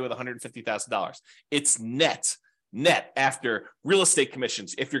walking away with $150,000. It's net after real estate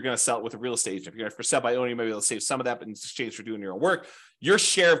commissions. If you're going to sell it with a real estate agent, if you're going to sell by owning, maybe they'll save some of that in exchange for doing your own work. Your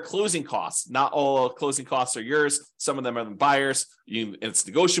share of closing costs, not all closing costs are yours. Some of them are the buyers. It's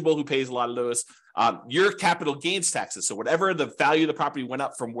negotiable who pays a lot of those. Your capital gains taxes. So whatever the value of the property went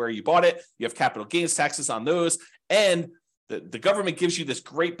up from where you bought it, you have capital gains taxes on those. And the government gives you this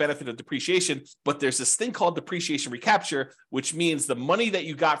great benefit of depreciation, but there's this thing called depreciation recapture, which means the money that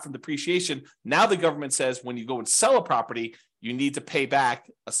you got from depreciation, now the government says when you go and sell a property, you need to pay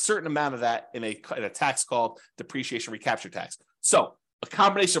back a certain amount of that in a tax called depreciation recapture tax. So a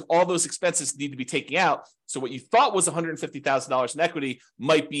combination of all those expenses need to be taken out. So what you thought was $150,000 in equity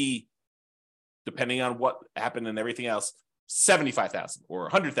might be, depending on what happened and everything else, $75,000 or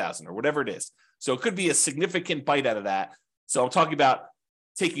 $100,000 or whatever it is. So it could be a significant bite out of that. So I'm talking about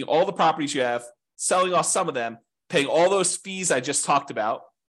taking all the properties you have, selling off some of them, paying all those fees I just talked about,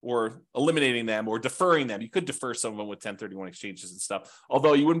 or eliminating them or deferring them. You could defer some of them with 1031 exchanges and stuff,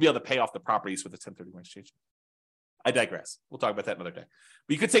 although you wouldn't be able to pay off the properties with a 1031 exchange. I digress. We'll talk about that another day.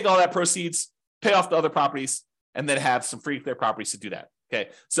 But you could take all that proceeds, pay off the other properties, and then have some free clear properties to do that. Okay.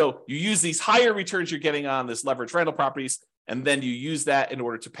 So you use these higher returns you're getting on this leveraged rental properties, and then you use that in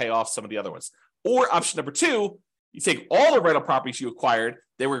order to pay off some of the other ones. Or option number two, you take all the rental properties you acquired,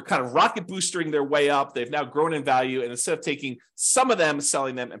 they were kind of rocket boosting their way up. They've now grown in value. And instead of taking some of them,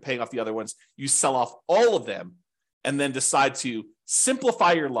 selling them and paying off the other ones, you sell off all of them and then decide to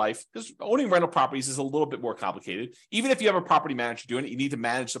simplify your life, because owning rental properties is a little bit more complicated. Even if you have a property manager doing it, you need to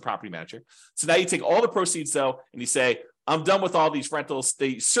manage the property manager. So now you take all the proceeds though, and you say, I'm done with all these rentals.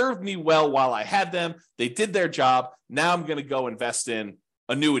 They served me well while I had them. They did their job. Now I'm going to go invest in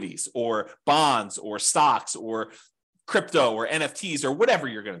annuities or bonds or stocks or crypto or NFTs or whatever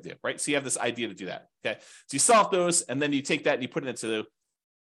you're going to do, right? So you have this idea to do that, okay? So you sell off those, and then you take that and you put it into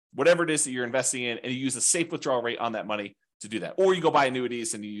whatever it is that you're investing in, and you use a safe withdrawal rate on that money to do that. Or you go buy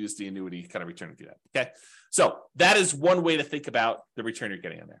annuities and you use the annuity kind of return to do that. Okay. So that is one way to think about the return you're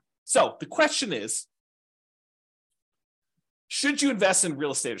getting on there. So the question is, should you invest in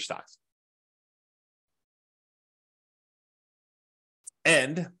real estate or stocks?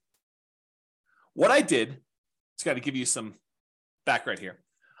 And what I did, it's got to give you some background here.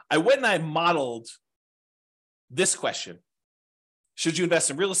 I went and I modeled this question. Should you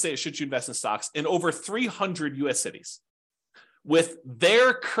invest in real estate or should you invest in stocks in over 300 US cities with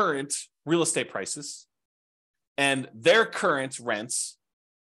their current real estate prices and their current rents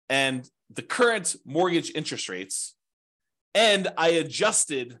and the current mortgage interest rates. And I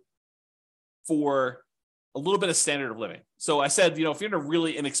adjusted for a little bit of standard of living. So I said, if you're in a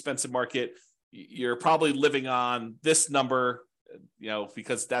really inexpensive market, you're probably living on this number,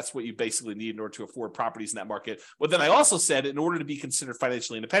 because that's what you basically need in order to afford properties in that market. But then I also said, in order to be considered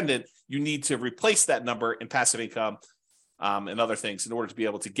financially independent, you need to replace that number in passive income and other things in order to be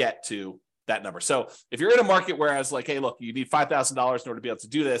able to get to that number. So if you're in a market where I was like, hey, look, you need $5,000 in order to be able to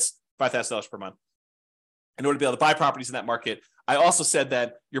do this, $5,000 per month, in order to be able to buy properties in that market, I also said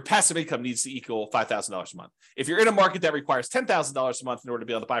that your passive income needs to equal $5,000 a month. If you're in a market that requires $10,000 a month in order to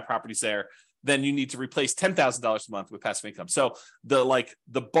be able to buy properties there, then you need to replace $10,000 a month with passive income. So the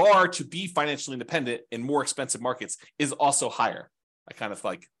bar to be financially independent in more expensive markets is also higher. I kind of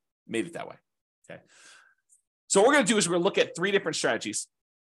made it that way. Okay. So what we're going to do is we're going to look at 3 different strategies.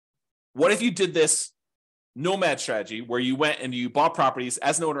 What if you did this nomad strategy where you went and you bought properties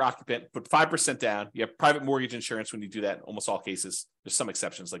as an owner occupant, put 5% down, you have private mortgage insurance when you do that in almost all cases. There's some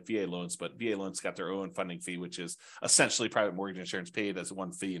exceptions like VA loans, but VA loans got their own funding fee, which is essentially private mortgage insurance paid as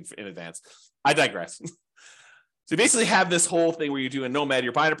one fee in advance. I digress. So you basically have this whole thing where you're doing nomad,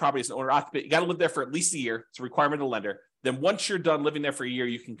 you're buying a property as an owner occupant, you got to live there for at least a year. It's a requirement of the lender. Then once you're done living there for a year,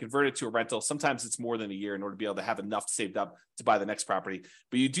 you can convert it to a rental. Sometimes it's more than a year in order to be able to have enough saved up to buy the next property.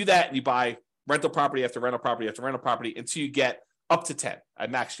 But you do that and you buy rental property after rental property after rental property until you get up to 10. I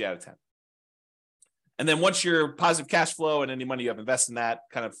maxed you out of 10. And then once your positive cash flow and any money you have invested in that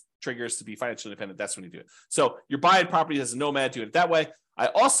kind of triggers to be financially independent, that's when you do it. So you're buying properties as a nomad, doing it that way. I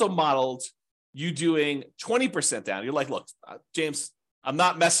also modeled you doing 20% down. You're like, look, James, I'm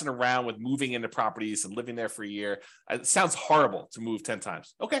not messing around with moving into properties and living there for a year. It sounds horrible to move 10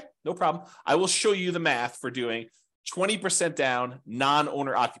 times. Okay, no problem. I will show you the math for doing 20% down,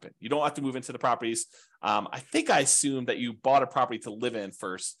 non-owner occupant. You don't have to move into the properties. I think I assumed that you bought a property to live in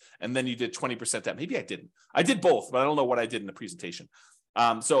first, and then you did 20% down. Maybe I didn't. I did both, but I don't know what I did in the presentation.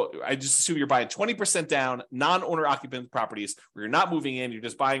 So I just assume you're buying 20% down, non-owner occupant properties where you're not moving in, you're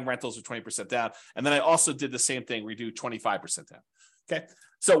just buying rentals with 20% down. And then I also did the same thing where you do 25% down. Okay.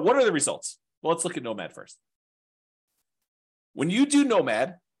 So what are the results? Well, let's look at Nomad first. When you do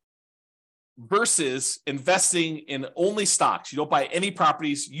Nomad versus investing in only stocks, you don't buy any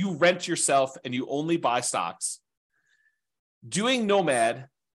properties, you rent yourself and you only buy stocks. Doing Nomad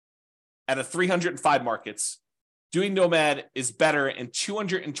at a 305 markets, doing Nomad is better in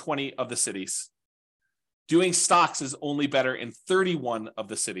 220 of the cities. Doing stocks is only better in 31 of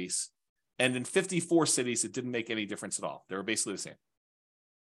the cities. And in 54 cities, it didn't make any difference at all. They were basically the same.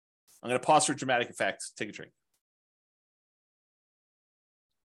 I'm going to pause for dramatic effect. Take a drink.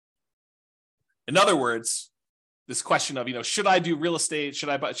 In other words, this question of, should I do real estate? Should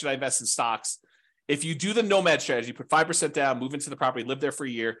I invest in stocks? If you do the Nomad strategy, put 5% down, move into the property, live there for a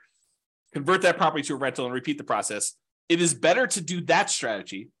year, convert that property to a rental and repeat the process, it is better to do that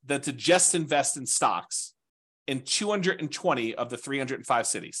strategy than to just invest in stocks in 220 of the 305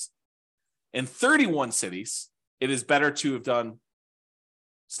 cities. In 31 cities, it is better to have done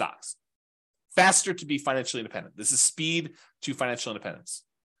stocks. Faster to be financially independent. This is speed to financial independence.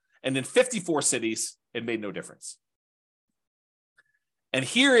 And in 54 cities, it made no difference. And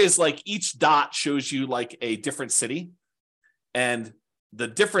here is each dot shows you a different city. And the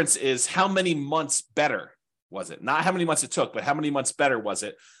difference is how many months better was it? Not how many months it took, but how many months better was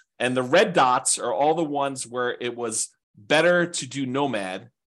it? And the red dots are all the ones where it was better to do Nomad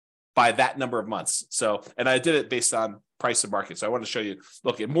by that number of months. So, and I did it based on price of market. So I want to show you,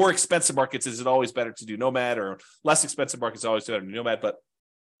 look, in more expensive markets, is it always better to do Nomad, or less expensive markets always better to do Nomad? But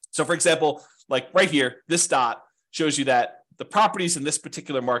so for example, right here, this dot shows you that the properties in this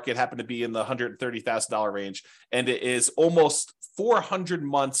particular market happen to be in the $130,000 range. And it is almost 400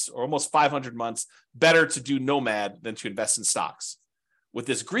 months or almost 500 months better to do Nomad than to invest in stocks. With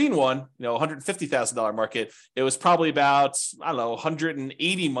this green one, $150,000 market, it was probably about,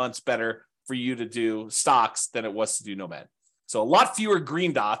 180 months better for you to do stocks than it was to do Nomad. So a lot fewer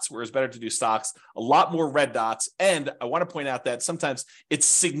green dots, where it's better to do stocks, a lot more red dots. And I want to point out that sometimes it's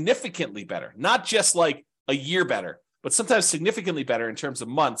significantly better, not just like a year better, but sometimes significantly better in terms of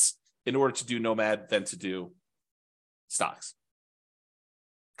months in order to do Nomad than to do stocks.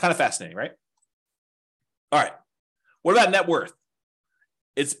 Kind of fascinating, right? All right. What about net worth?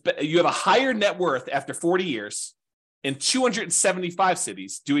 You have a higher net worth after 40 years in 275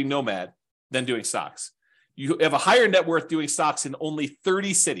 cities doing Nomad than doing stocks. You have a higher net worth doing stocks in only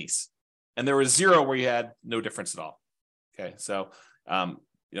 30 cities. And there was 0 where you had no difference at all. Okay. So,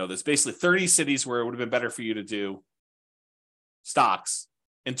 there's basically 30 cities where it would have been better for you to do stocks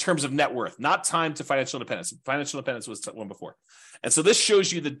in terms of net worth, not time to financial independence. Financial independence was one before. And so this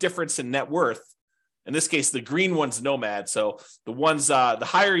shows you the difference in net worth. In this case, the green one's Nomad. So the ones, the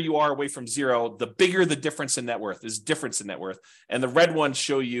higher you are away from 0, the bigger the difference in net worth is difference in net worth. And the red ones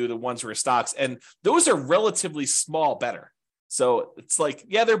show you the ones where are stocks. And those are relatively small better. So it's like,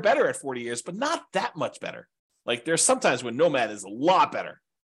 yeah, they're better at 40 years, but not that much better. Like there's sometimes when Nomad is a lot better.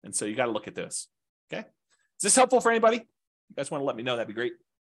 And so you got to look at this. Okay. Is this helpful for anybody? You guys want to let me know? That'd be great.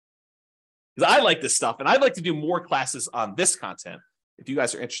 Because I like this stuff and I'd like to do more classes on this content if you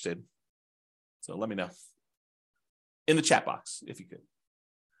guys are interested. So let me know in the chat box, if you could,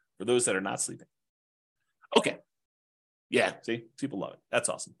 for those that are not sleeping. Okay. Yeah, see, people love it. That's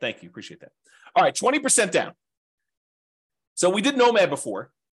awesome. Thank you. Appreciate that. All right, 20% down. So we did Nomad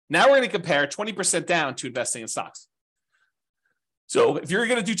before. Now we're going to compare 20% down to investing in stocks. So if you're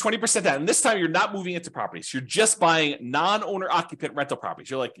going to do 20% down, and this time you're not moving into properties, you're just buying non-owner occupant rental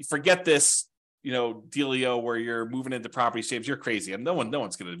properties. You're like, forget this, dealio where you're moving into properties, James, you're crazy. And no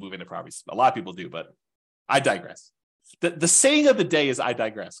one's going to move into properties. A lot of people do, but I digress. The saying of the day is I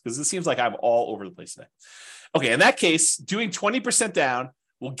digress, because it seems like I'm all over the place today. Okay, in that case, doing 20% down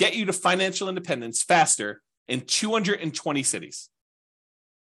will get you to financial independence faster in 220 cities.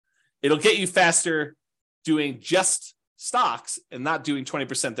 It'll get you faster doing just stocks and not doing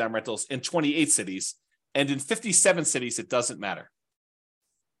 20% down rentals in 28 cities. And in 57 cities, it doesn't matter.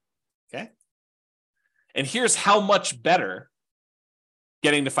 Okay. And here's how much better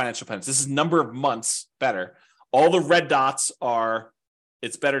getting to financial independence. This is number of months better. All the red dots are,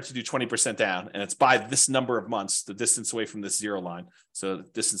 it's better to do 20% down, and it's by this number of months, the distance away from this 0 line. So the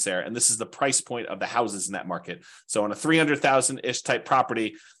distance there. And this is the price point of the houses in that market. So on a 300,000-ish type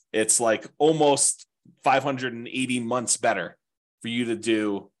property, it's like almost 580 months better for you to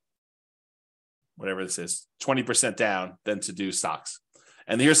do whatever this is, 20% down than to do stocks.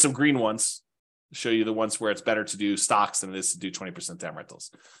 And here's some green ones to show you the ones where it's better to do stocks than it is to do 20% down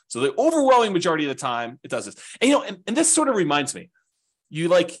rentals. So the overwhelming majority of the time it does this. And and this sort of reminds me, you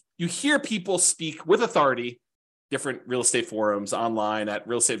hear people speak with authority, different real estate forums, online, at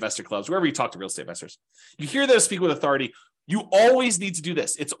real estate investor clubs, wherever you talk to real estate investors. You hear them speak with authority. You always need to do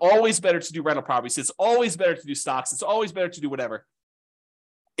this. It's always better to do rental properties. It's always better to do stocks. It's always better to do whatever.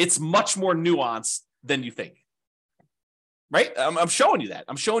 It's much more nuanced than you think, right? I'm showing you that.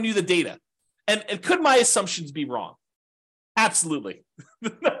 I'm showing you the data. And could my assumptions be wrong? Absolutely.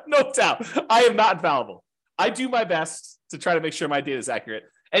 No doubt. I am not infallible. I do my best to try to make sure my data is accurate.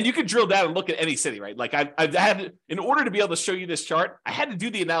 And you can drill down and look at any city, right? Like I've had, in order to be able to show you this chart, I had to do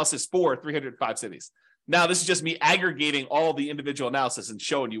the analysis for 305 cities. Now, this is just me aggregating all the individual analysis and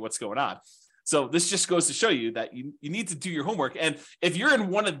showing you what's going on. So this just goes to show you that you need to do your homework. And if you're in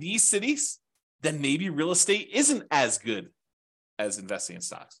one of these cities, then maybe real estate isn't as good as investing in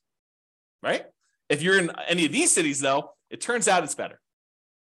stocks, right? If you're in any of these cities, though, it turns out it's better.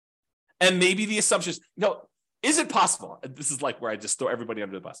 And maybe the assumptions, is it possible? This is like where I just throw everybody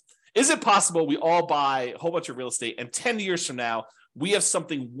under the bus. Is it possible we all buy a whole bunch of real estate and 10 years from now, we have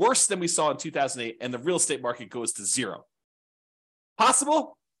something worse than we saw in 2008 and the real estate market goes to 0?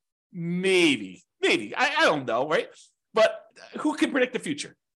 Possible? Maybe. I don't know, right? But who can predict the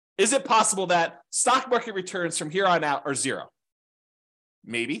future? Is it possible that stock market returns from here on out are 0?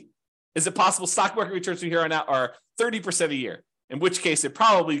 Maybe. Is it possible stock market returns from here on out are 30% a year? In which case it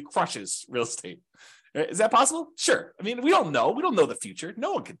probably crushes real estate. Is that possible? Sure. I mean, we don't know. We don't know the future.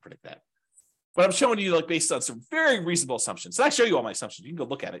 No one can predict that. But I'm showing you based on some very reasonable assumptions. So I show you all my assumptions. You can go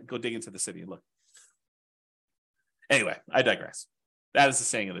look at it, go dig into the city and look. Anyway, I digress. That is the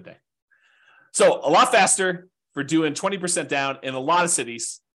saying of the day. So a lot faster for doing 20% down in a lot of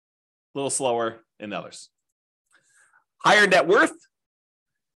cities, a little slower in others. Higher net worth.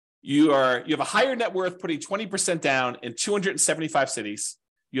 You have a higher net worth putting 20% down in 275 cities.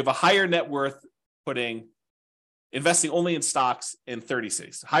 You have a higher net worth investing only in stocks in 30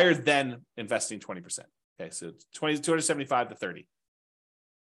 cities, higher than investing 20%. Okay, so 275 to 30.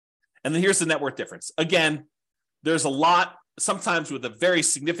 And then here's the net worth difference. Again, there's a lot sometimes with a very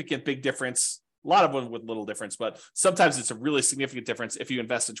significant big difference, a lot of them with little difference, but sometimes it's a really significant difference if you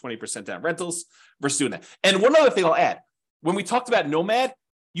invest in 20% down rentals versus doing that. And one other thing I'll add, when we talked about Nomad,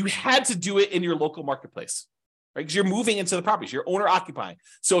 you had to do it in your local marketplace, right? Because you're moving into the properties, you're owner occupying.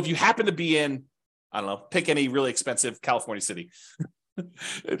 So if you happen to be in, I don't know, pick any really expensive California city,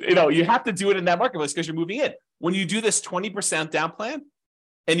 you have to do it in that marketplace because you're moving in. When you do this 20% down plan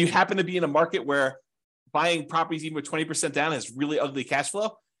and you happen to be in a market where buying properties even with 20% down has really ugly cash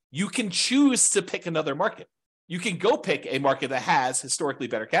flow, you can choose to pick another market. You can go pick a market that has historically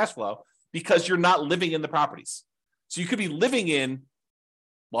better cash flow because you're not living in the properties. So you could be living in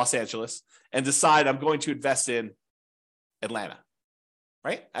Los Angeles and decide I'm going to invest in Atlanta,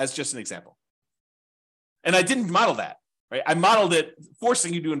 right? As just an example. And I didn't model that, right? I modeled it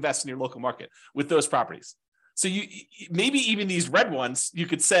forcing you to invest in your local market with those properties. So you maybe even these red ones, you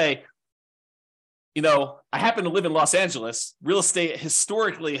could say, I happen to live in Los Angeles. Real estate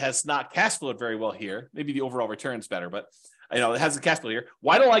historically has not cash flowed very well here. Maybe the overall return's better, but it hasn't cash flow here.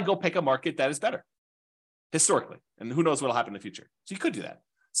 Why don't I go pick a market that is better historically? And who knows what'll happen in the future. So you could do that.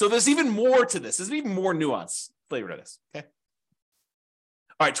 So there's even more to this. There's even more nuance flavor to this. Okay.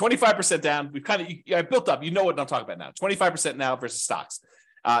 All right, 25% down. We've I built up. You know what I'm talking about now. 25% now versus stocks.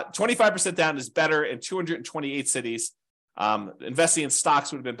 25% down is better in 228 cities. Investing in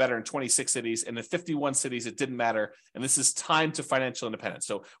stocks would have been better in 26 cities, and in 51 cities, it didn't matter. And this is time to financial independence.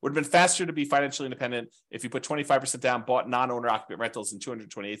 So it would have been faster to be financially independent if you put 25% down, bought non-owner occupant rentals in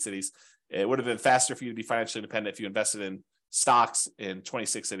 228 cities. It would have been faster for you to be financially independent if you invested in stocks in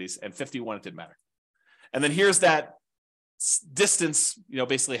 26 cities, and 51, it didn't matter. And then here's that distance,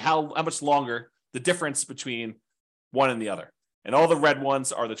 basically how much longer the difference between one and the other. And all the red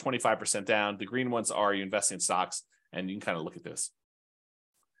ones are the 25% down. The green ones are you invest in stocks. And you can kind of look at this.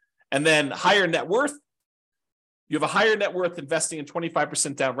 And then higher net worth. You have a higher net worth investing in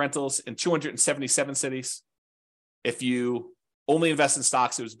 25% down rentals in 277 cities. If you only invest in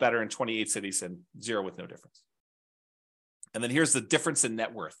stocks, it was better in 28 cities and 0 with no difference. And then here's the difference in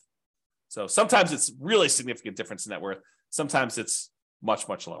net worth. So sometimes it's really significant difference in net worth. Sometimes it's much,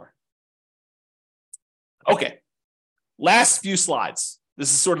 much lower. Okay. Last few slides.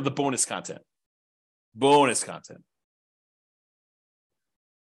 This is sort of the bonus content. Bonus content.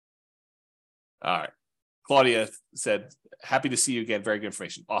 All right. Claudia said, happy to see you again. Very good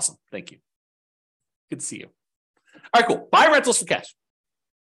information. Awesome. Thank you. Good to see you. All right, cool. Buy rentals for cash.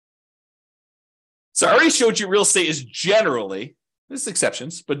 So I already showed you real estate is generally, there's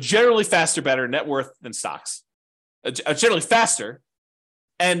exceptions, but generally faster, better net worth than stocks. Generally faster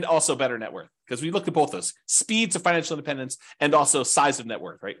and also better net worth. Because we looked at both those. Speed to financial independence and also size of net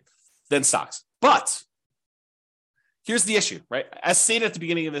worth, right? Than stocks. But here's the issue, right? As stated at the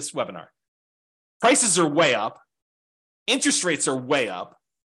beginning of this webinar, prices are way up, interest rates are way up,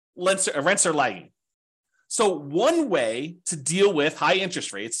 rents are lagging. So one way to deal with high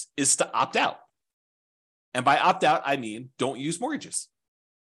interest rates is to opt out. And by opt out, I mean don't use mortgages.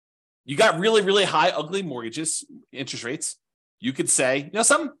 You got really, really high, ugly mortgages, interest rates. You could say,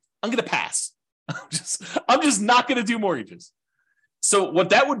 something, I'm going to pass. I'm just not going to do mortgages. So what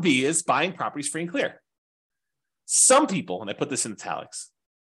that would be is buying properties free and clear. Some people, and I put this in italics,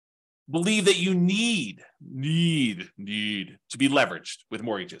 believe that you need to be leveraged with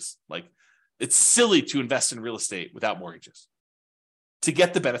mortgages. Like it's silly to invest in real estate without mortgages to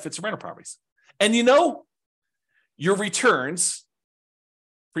get the benefits of rental properties. And your returns,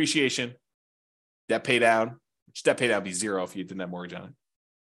 appreciation, debt pay down, which debt pay down would be 0 if you didn't have mortgage on it,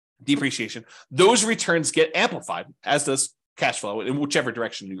 depreciation, those returns get amplified, as does cash flow in whichever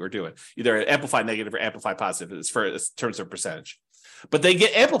direction you are doing, either amplify negative or amplify positive in terms of percentage. But they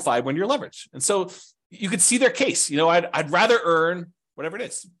get amplified when you're leveraged. And so you could see their case. I'd rather earn whatever it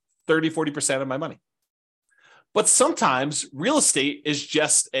is, 30, 40% of my money. But sometimes real estate is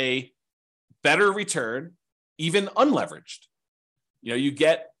just a better return, even unleveraged. You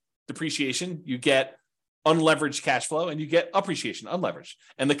get depreciation, you get unleveraged cash flow, and you get appreciation unleveraged.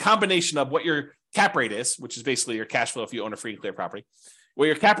 And the combination of what your cap rate is, which is basically your cash flow if you own a free and clear property, what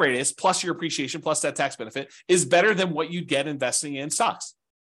your cap rate is, plus your appreciation, plus that tax benefit, is better than what you'd get investing in stocks.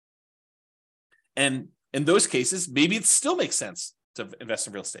 And in those cases, maybe it still makes sense to invest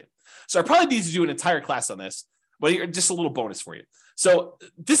in real estate. So I probably need to do an entire class on this, but just a little bonus for you. So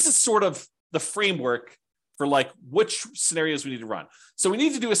this is sort of the framework for which scenarios we need to run. So we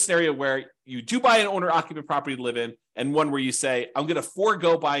need to do a scenario where you do buy an owner-occupant property to live in, and one where you say, I'm going to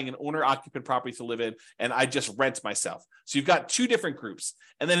forego buying an owner-occupant property to live in, and I just rent myself. So you've got two different groups.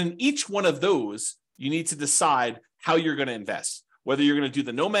 And then in each one of those, you need to decide how you're going to invest, whether you're going to do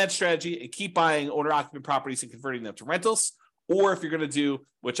the nomad strategy and keep buying owner-occupant properties and converting them to rentals, or if you're going to do,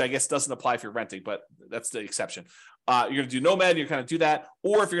 which I guess doesn't apply if you're renting, but that's the exception. You're going to do nomad, you're kind of do that.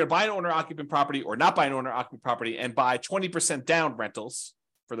 Or if you're going to buy an owner-occupant property or not buy an owner-occupant property and buy 20% down rentals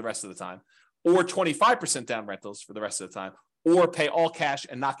for the rest of the time, or 25% down rentals for the rest of the time, or pay all cash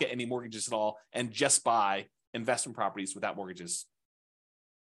and not get any mortgages at all and just buy investment properties without mortgages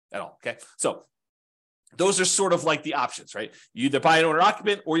at all. Okay. So those are sort of like the options, right? You either buy an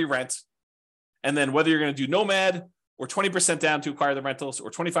owner-occupant or you rent. And then whether you're going to do nomad or 20% down to acquire the rentals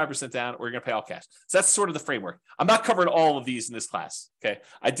or 25% down, or you're going to pay all cash. So that's sort of the framework. I'm not covering all of these in this class. Okay.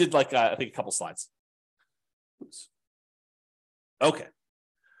 I did I think a couple slides. Oops. Okay.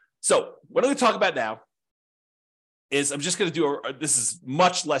 So what I'm going to talk about now is I'm just going to do this is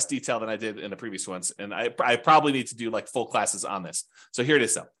much less detail than I did in the previous ones. And I probably need to do like full classes on this. So here it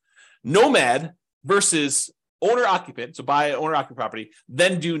is though. Nomad versus owner-occupant, so buy an owner-occupant property,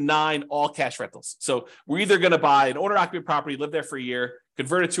 then do 9 all-cash rentals. So we're either going to buy an owner-occupant property, live there for a year,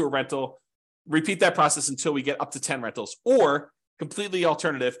 convert it to a rental, repeat that process until we get up to 10 rentals, or completely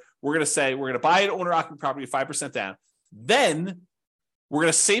alternative, we're going to say we're going to buy an owner-occupant property 5% down, then we're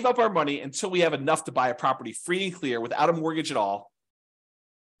going to save up our money until we have enough to buy a property free and clear without a mortgage at all.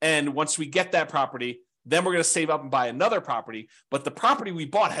 And once we get that property, then we're going to save up and buy another property, but the property we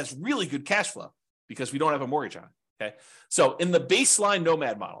bought has really good cash flow because we don't have a mortgage on it, okay? So in the baseline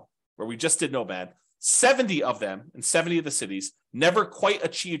nomad model, where we just did nomad, 70 of them in 70 of the cities never quite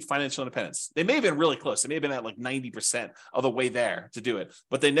achieved financial independence. They may have been really close. They may have been at like 90% of the way there to do it,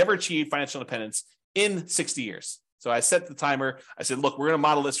 but they never achieved financial independence in 60 years. So I set the timer. I said, look, we're going to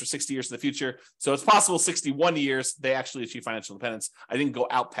model this for 60 years in the future. So it's possible 61 years they actually achieve financial independence. I didn't go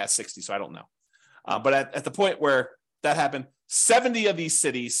out past 60, so I don't know. But at the point where that happened, 70 of these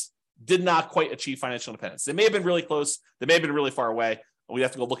cities did not quite achieve financial independence. They may have been really close. They may have been really far away. We'd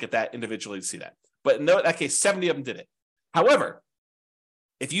have to go look at that individually to see that. But in that case, 70 of them did it. However,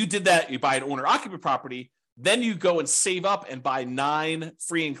 if you did that, you buy an owner-occupant property, then you go and save up and buy 9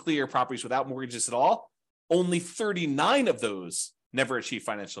 free and clear properties without mortgages at all. Only 39 of those never achieved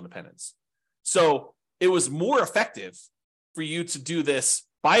financial independence. So it was more effective for you to do this,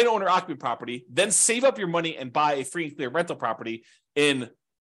 buy an owner-occupant property, then save up your money and buy a free and clear rental property in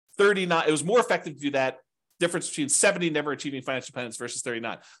 39. It was more effective to do that. Difference between 70 never achieving financial independence versus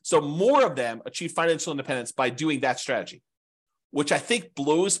 39. So more of them achieve financial independence by doing that strategy, which I think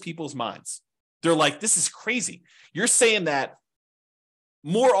blows people's minds. They're like, this is crazy. You're saying that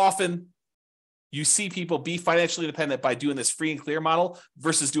more often you see people be financially independent by doing this free and clear model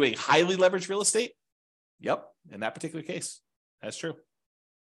versus doing highly leveraged real estate? Yep, in that particular case, that's true.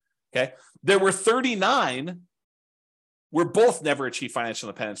 Okay, there were 39 where both never achieved financial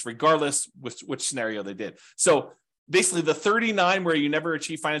independence, regardless which scenario they did. So basically the 39 where you never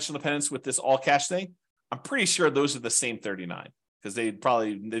achieve financial independence with this all cash thing, I'm pretty sure those are the same 39 because they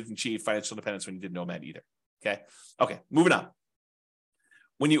probably didn't achieve financial independence when you did nomad either. Okay, moving on.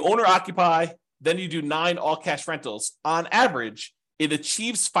 When you own or occupy, then you do 9 all cash rentals. On average, it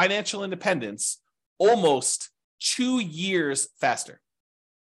achieves financial independence almost 2 years faster.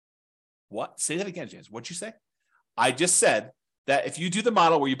 What? Say that again, James. What'd you say? I just said that if you do the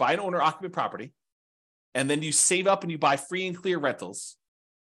model where you buy an owner-occupant property and then you save up and you buy free and clear rentals,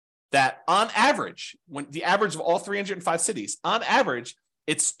 that on average, when the average of all 305 cities, on average,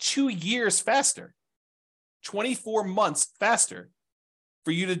 it's 2 years faster, 24 months faster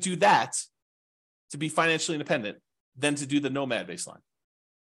for you to do that to be financially independent than to do the nomad baseline.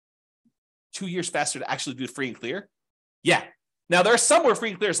 2 years faster to actually do free and clear? Yeah. Now, there are some where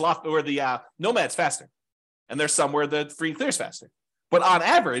free and clear is a lot, where the nomad's faster. And there's some where the free and clear is faster. But on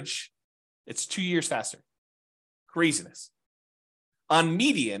average, it's 2 years faster. Craziness. On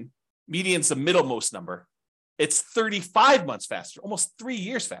median's the middlemost number, it's 35 months faster, almost 3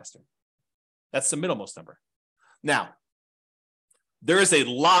 years faster. That's the middlemost number. Now, there is a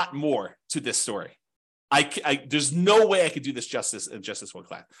lot more to this story. There's no way I could do this justice in just this one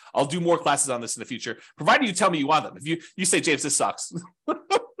class. I'll do more classes on this in the future, provided you tell me you want them. If you say, James, this sucks.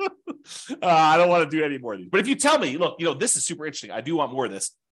 I don't want to do any more of these. But if you tell me, look, this is super interesting, I do want more of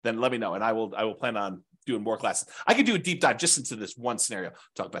this, then let me know, and I will plan on doing more classes. I could do a deep dive just into this one scenario,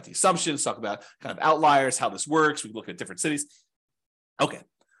 talk about the assumptions, talk about kind of outliers, how this works. We look at different cities. Okay.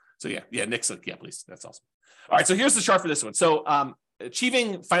 So yeah, Nick's like, yeah, please. That's awesome. All right. So here's the chart for this one. So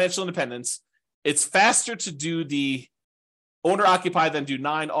achieving financial independence, it's faster to do the owner-occupy than do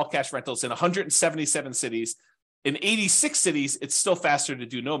 9 all-cash rentals in 177 cities. In 86 cities, it's still faster to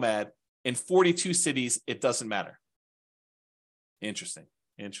do nomad. In 42 cities, it doesn't matter. Interesting.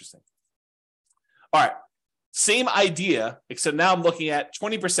 All right. Same idea, except now I'm looking at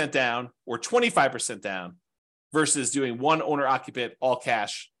 20% down or 25% down versus doing one owner occupant, all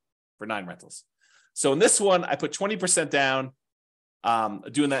cash for 9 rentals. So in this one, I put 20% down,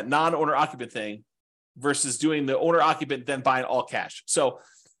 doing that non-owner occupant thing versus doing the owner occupant, then buying all cash. So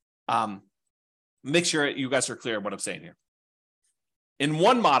make sure you guys are clear on what I'm saying here. In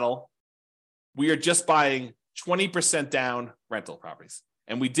one model, we are just buying 20% down rental properties.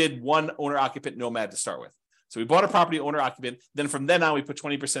 And we did one owner occupant nomad to start with. So we bought a property owner occupant. Then from then on, we put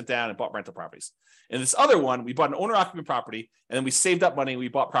 20% down and bought rental properties. In this other one, we bought an owner occupant property and then we saved up money. And we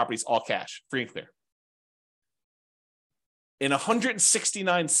bought properties all cash, free and clear. In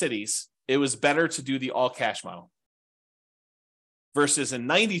 169 cities, it was better to do the all cash model. Versus in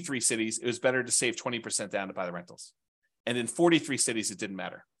 93 cities, it was better to save 20% down to buy the rentals. And in 43 cities, it didn't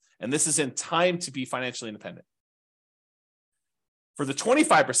matter. And this is in time to be financially independent. For the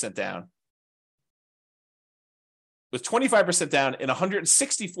 25% down, with 25% down in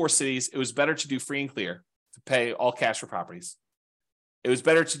 164 cities, it was better to do free and clear, to pay all cash for properties. It was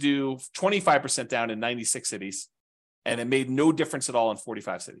better to do 25% down in 96 cities, and it made no difference at all in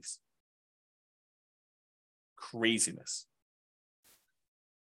 45 cities. Craziness.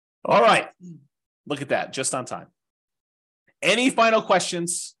 All right. Look at that, just on time. Any final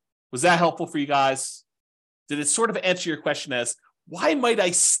questions? Was that helpful for you guys? Did it sort of answer your question as, why might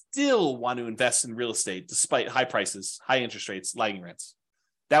I still want to invest in real estate despite high prices, high interest rates, lagging rents?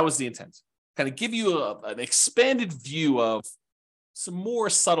 That was the intent. Kind of give you an expanded view of some more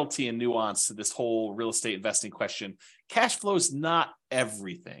subtlety and nuance to this whole real estate investing question. Cash flow is not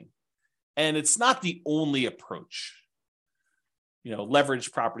everything, and it's not the only approach.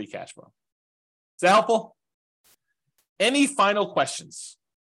 Leverage property cash flow. Is that helpful? Any final questions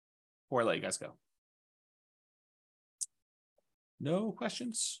before I let you guys go? No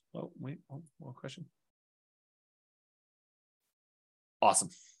questions? Oh, wait, one question. Awesome.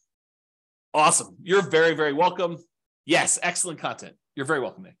 You're very, very welcome. Yes, excellent content. You're very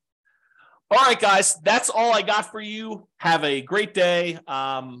welcome, Nick. All right, guys, that's all I got for you. Have a great day.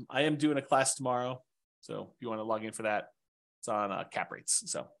 I am doing a class tomorrow, so if you want to log in for that, it's on cap rates.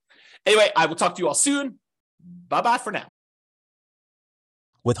 So anyway, I will talk to you all soon. Bye-bye for now.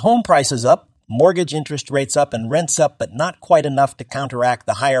 With home prices up, mortgage interest rates up, and rents up, but not quite enough to counteract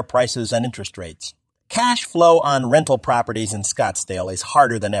the higher prices and interest rates, cash flow on rental properties in Scottsdale is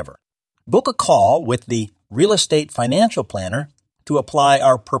harder than ever. Book a call with the Real Estate Financial Planner to apply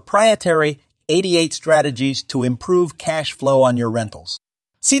our proprietary 88 strategies to improve cash flow on your rentals.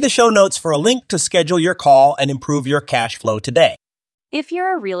 See the show notes for a link to schedule your call and improve your cash flow today. If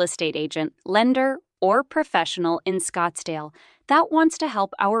you're a real estate agent, lender, or professional in Scottsdale that wants to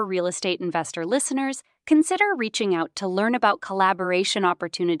help our real estate investor listeners, consider reaching out to learn about collaboration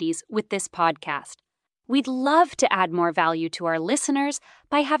opportunities with this podcast. We'd love to add more value to our listeners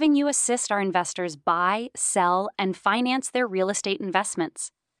by having you assist our investors buy, sell, and finance their real estate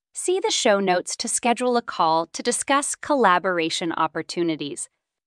investments. See the show notes to schedule a call to discuss collaboration opportunities.